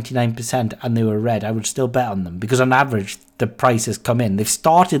were 99% and they were red, I would still bet on them because on average, the price has come in. They've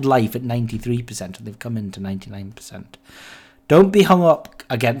started life at 93% and they've come into 99%. Don't be hung up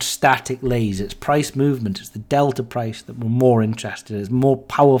against static lays. It's price movement. It's the delta price that we're more interested in. It's more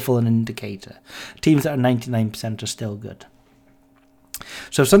powerful an indicator. Teams that are 99% are still good.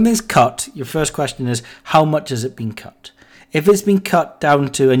 So if something's cut, your first question is, how much has it been cut? If it's been cut down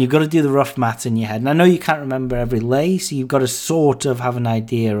to, and you've got to do the rough maths in your head, and I know you can't remember every lay, so you've got to sort of have an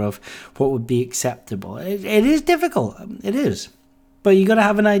idea of what would be acceptable. It is difficult. It is. But you've got to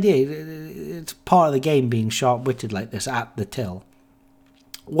have an idea. It's part of the game being sharp-witted like this at the till.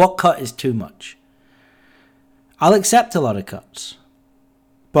 What cut is too much? I'll accept a lot of cuts.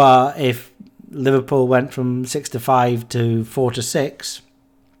 But if Liverpool went from 6-5 to 4-6...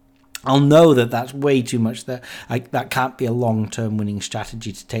 I'll know that that's way too much. That can't be a long-term winning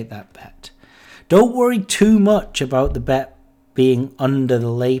strategy to take that bet. Don't worry too much about the bet being under the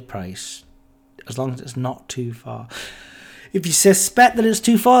lay price, as long as it's not too far. If you suspect that it's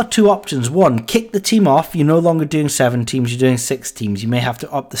too far, two options. One, kick the team off. You're no longer doing 7 teams, you're doing 6 teams. You may have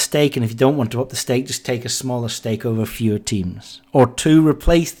to up the stake, and if you don't want to up the stake, just take a smaller stake over fewer teams. Or 2,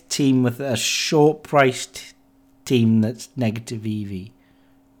 replace the team with a short-priced team that's negative EV.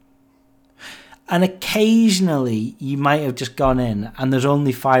 And occasionally, you might have just gone in and there's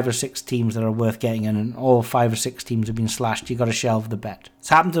only 5 or 6 teams that are worth getting in and all 5 or 6 teams have been slashed. You've got to shelve the bet. It's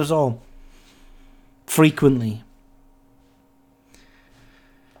happened to us all. Frequently.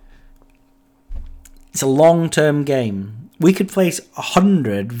 It's a long-term game. We could place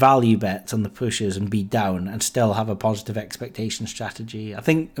 100 value bets on the pushes and be down and still have a positive expectation strategy. I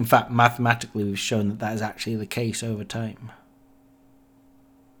think, in fact, mathematically, we've shown that that is actually the case over time.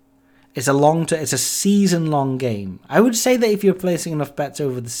 It's a season-long game. I would say that if you're placing enough bets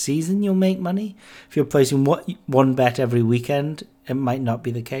over the season, you'll make money. If you're placing one bet every weekend, it might not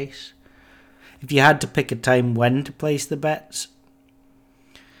be the case. If you had to pick a time when to place the bets,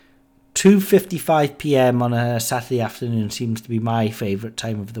 2:55 p.m. on a Saturday afternoon seems to be my favourite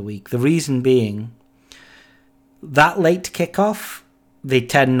time of the week. The reason being, that late kickoff, they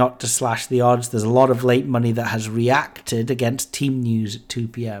tend not to slash the odds. There's a lot of late money that has reacted against team news at 2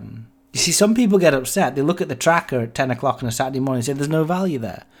 p.m. You see, some people get upset. They look at the tracker at 10 o'clock on a Saturday morning and say, there's no value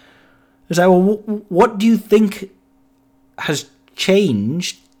there. It's like, well, what do you think has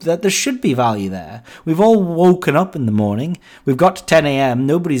changed that there should be value there? We've all woken up in the morning. We've got to 10 a.m.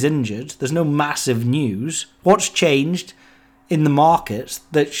 Nobody's injured. There's no massive news. What's changed in the markets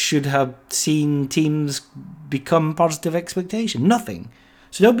that should have seen teams become positive expectation? Nothing.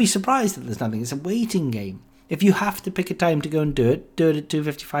 So don't be surprised that there's nothing. It's a waiting game. If you have to pick a time to go and do it at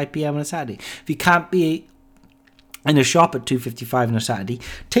 2:55 p.m. on a Saturday. If you can't be in a shop at 2:55 on a Saturday,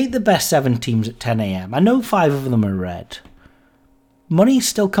 take the best 7 teams at 10 a.m. I know 5 of them are red. Money's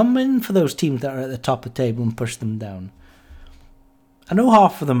still coming for those teams that are at the top of the table and push them down. I know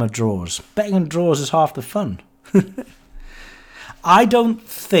half of them are draws. Betting on draws is half the fun. I don't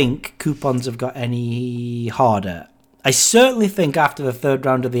think coupons have got any harder. I certainly think after the third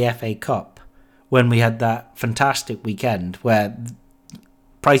round of the FA Cup, when we had that fantastic weekend where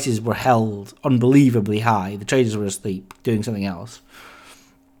prices were held unbelievably high, the traders were asleep doing something else,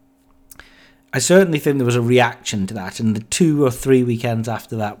 I certainly think there was a reaction to that, and the 2 or 3 weekends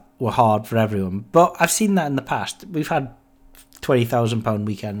after that were hard for everyone. But I've seen that in the past. We've had £20,000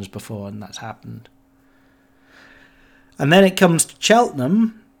 weekends before, and that's happened. And then it comes to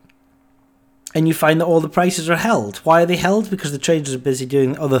Cheltenham, and you find that all the prices are held. Why are they held? Because the traders are busy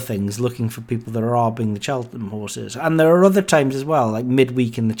doing other things, looking for people that are robbing the Cheltenham horses. And there are other times as well, like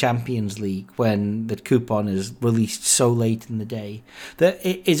midweek in the Champions League, when the coupon is released so late in the day, that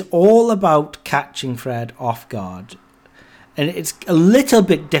it is all about catching Fred off guard. And it's a little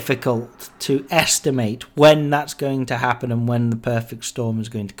bit difficult to estimate when that's going to happen and when the perfect storm is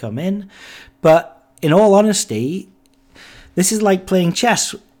going to come in. But in all honesty, this is like playing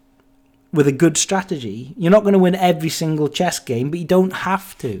chess with a good strategy. You're not going to win every single chess game, but you don't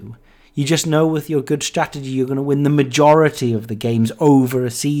have to. You just know with your good strategy, you're going to win the majority of the games over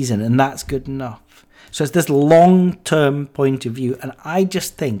a season, and that's good enough. So it's this long-term point of view, and I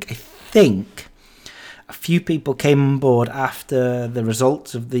think a few people came on board after the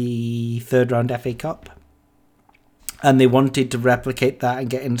results of the third round FA Cup, and they wanted to replicate that and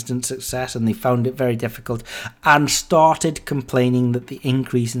get instant success, and they found it very difficult and started complaining that the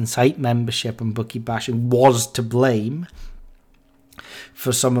increase in site membership and bookie bashing was to blame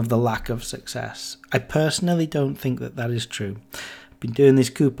for some of the lack of success. I personally don't think that is true. I've been doing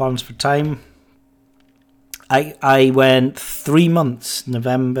these coupons for time. I went 3 months,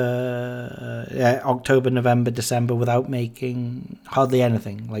 October, November, December, without making hardly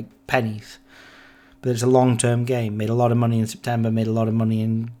anything, like pennies. But it's a long-term game. Made a lot of money in September, made a lot of money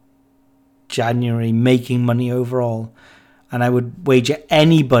in January, making money overall. And I would wager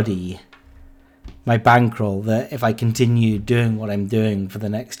anybody my bankroll that if I continue doing what I'm doing for the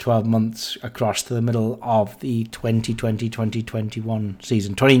next 12 months across to the middle of the 2020-2021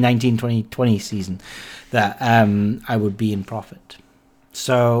 season, 2019-2020 season, that I would be in profit.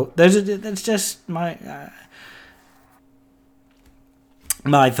 So that's just my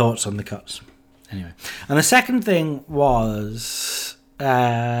thoughts on the cuts. Anyway, and the second thing was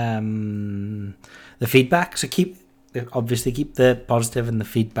the feedback. So keep the positive and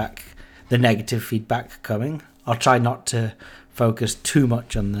the negative feedback coming. I'll try not to focus too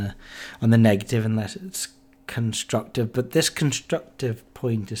much on the negative unless it's constructive. But this constructive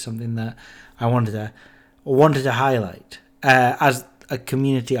point is something that I wanted to highlight. As a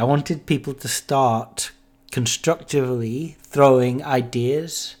community, I wanted people to start constructively throwing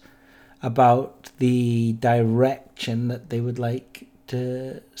ideas about the direction that they would like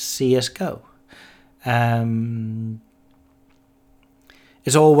to see us go.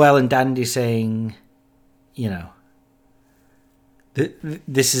 It's all well and dandy saying,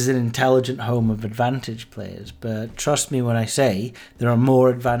 this is an intelligent home of advantage players, but trust me when I say there are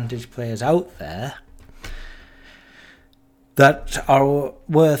more advantage players out there that are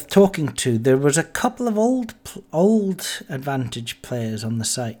worth talking to. There was a couple of old advantage players on the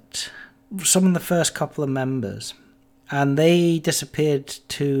site, some of the first couple of members, and they disappeared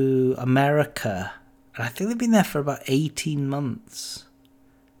to America, and I think they've been there for about 18 months,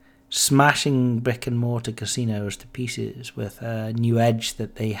 smashing brick and mortar casinos to pieces with a new edge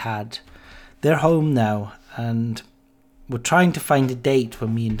that they had. They're home now, and we're trying to find a date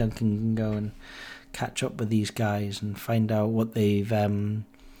when me and Duncan can go and catch up with these guys and find out what they've been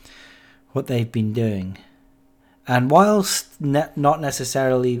doing. And whilst not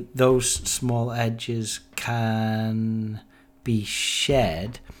necessarily those small edges can be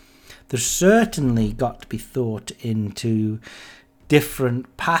shared, there's certainly got to be thought into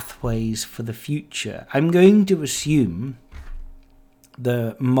different pathways for the future. I'm going to assume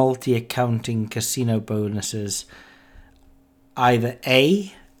the multi-accounting casino bonuses either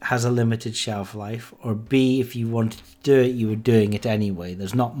A, has a limited shelf life, or B, if you wanted to do it, you were doing it anyway.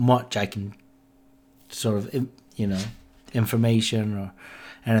 There's not much I can sort of, information or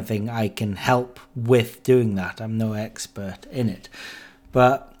anything I can help with doing that. I'm no expert in it.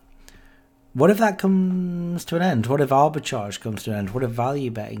 But what if that comes to an end? What if arbitrage comes to an end? What if value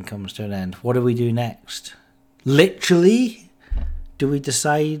betting comes to an end? What do we do next? Literally, do we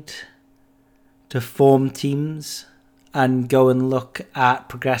decide to form teams and go and look at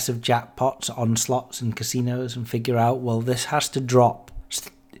progressive jackpots on slots and casinos and figure out, well, this has to drop.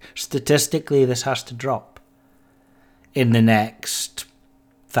 Statistically, this has to drop in the next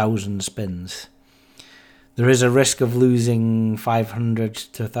 1,000 spins. There is a risk of losing £500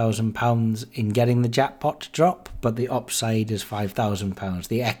 to £1,000 in getting the jackpot to drop, but the upside is £5,000.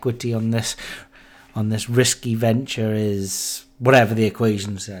 The equity on this on this risky venture is whatever the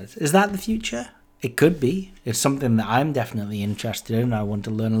equation says. Is that the future? It could be. It's something that I'm definitely interested in. I want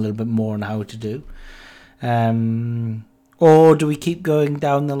to learn a little bit more on how to do. Or do we keep going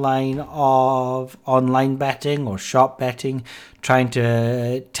down the line of online betting or shop betting, trying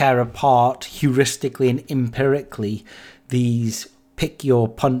to tear apart heuristically and empirically these pick your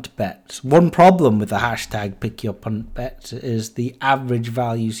punt bets? One problem with the hashtag pick your punt bets is the average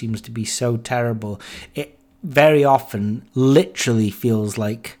value seems to be so terrible. It very often literally feels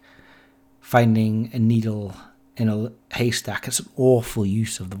like finding a needle in a haystack. It's an awful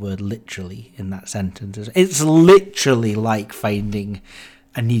use of the word literally in that sentence. It's literally like finding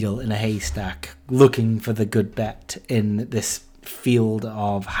a needle in a haystack, looking for the good bet in this field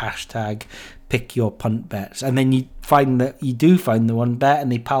of hashtag pick your punt bets. And then you find that you do find the one bet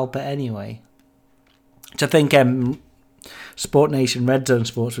and they palp it anyway. Which I think Sport Nation Red Zone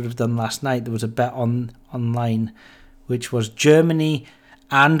Sports would have done last night. There was a bet online which was Germany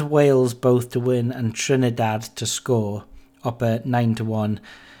and Wales both to win and Trinidad to score, up at 9-1.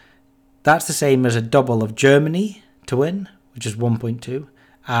 That's the same as a double of Germany to win, which is 1.2,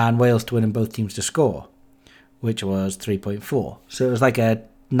 and Wales to win and both teams to score, which was 3.4. So it was like a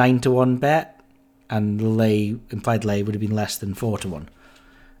 9-1 bet, and the implied lay would have been less than 4-1.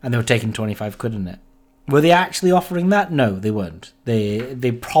 And they were taking 25 quid in it. Were they actually offering that? No, they weren't.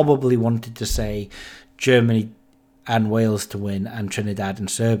 They probably wanted to say Germany and Wales to win and Trinidad and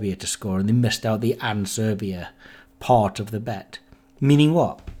Serbia to score, and they missed out the and Serbia part of the bet. Meaning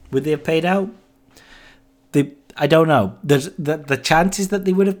what? Would they have paid out? I don't know. The chances that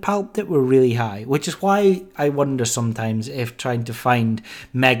they would have palped it were really high, which is why I wonder sometimes if trying to find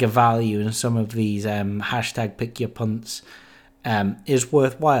mega value in some of these hashtag pick your punts is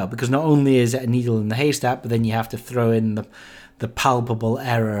worthwhile, because not only is it a needle in the haystack, but then you have to throw in the palpable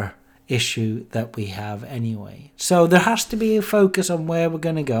error issue that we have anyway. So there has to be a focus on where we're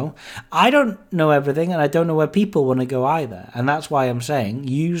going to go. I don't know everything, and I don't know where people want to go either, and that's why I'm saying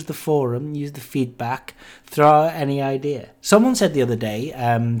use the forum, use the feedback, throw out any idea. Someone said the other day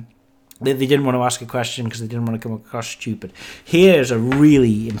they didn't want to ask a question because they didn't want to come across stupid. Here's a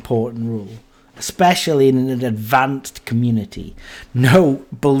really important rule, especially in an advanced community. No,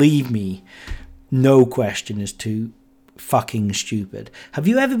 believe me, no question is too fucking stupid. Have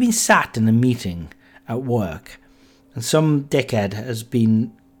you ever been sat in a meeting at work and some dickhead has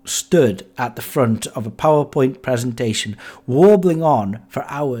been stood at the front of a PowerPoint presentation warbling on for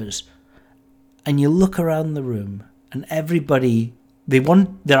hours, and you look around the room and everybody,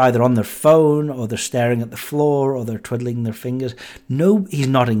 they're either on their phone or they're staring at the floor or they're twiddling their fingers. No, he's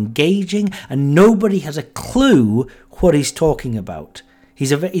not engaging and nobody has a clue what he's talking about.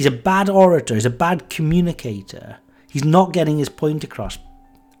 He's a bad orator, he's a bad communicator. He's not getting his point across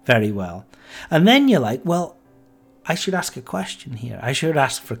very well. And then you're like, well, I should ask a question here. I should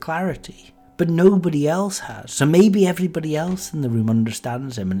ask for clarity. But nobody else has. So maybe everybody else in the room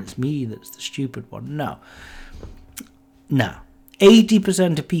understands him and it's me that's the stupid one. No.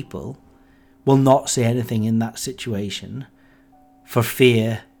 80% of people will not say anything in that situation for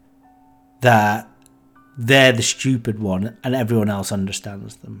fear that they're the stupid one and everyone else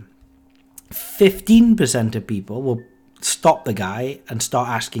understands them. 15% of people will stop the guy and start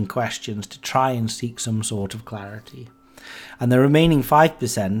asking questions to try and seek some sort of clarity. And the remaining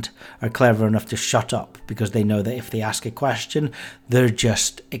 5% are clever enough to shut up because they know that if they ask a question, they're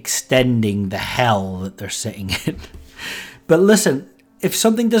just extending the hell that they're sitting in. But listen, if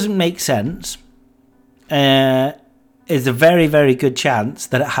something doesn't make sense, is a very, very good chance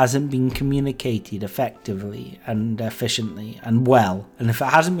that it hasn't been communicated effectively and efficiently and well. And if it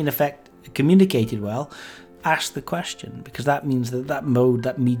hasn't been communicated well, ask the question, because that means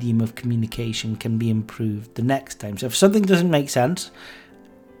that medium of communication can be improved the next time. So if something doesn't make sense,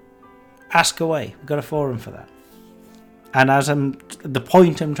 ask away. We've got a forum for that. And the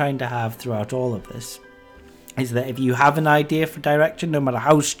point I'm trying to have throughout all of this is that if you have an idea for direction, no matter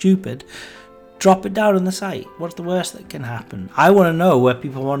how stupid, drop it down on the site. What's the worst that can happen? I want to know where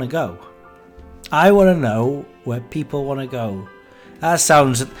people want to go. That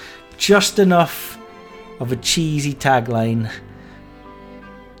sounds just enough of a cheesy tagline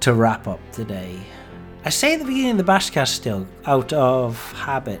to wrap up today. I say at the beginning of the BashCast still, out of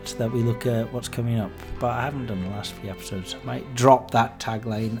habit, that we look at what's coming up, but I haven't done the last few episodes. I might drop that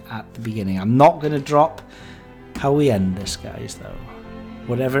tagline at the beginning. I'm not going to drop how we end this, guys, though.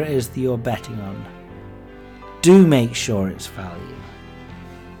 Whatever it is that you're betting on, do make sure it's value.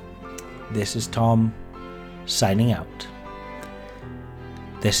 This is Tom, signing out.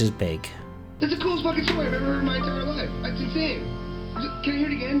 This is big. That's the coolest fucking story I've ever heard in my entire life. That's insane. Can you hear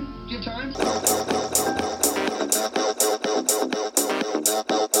it again? Do you have time?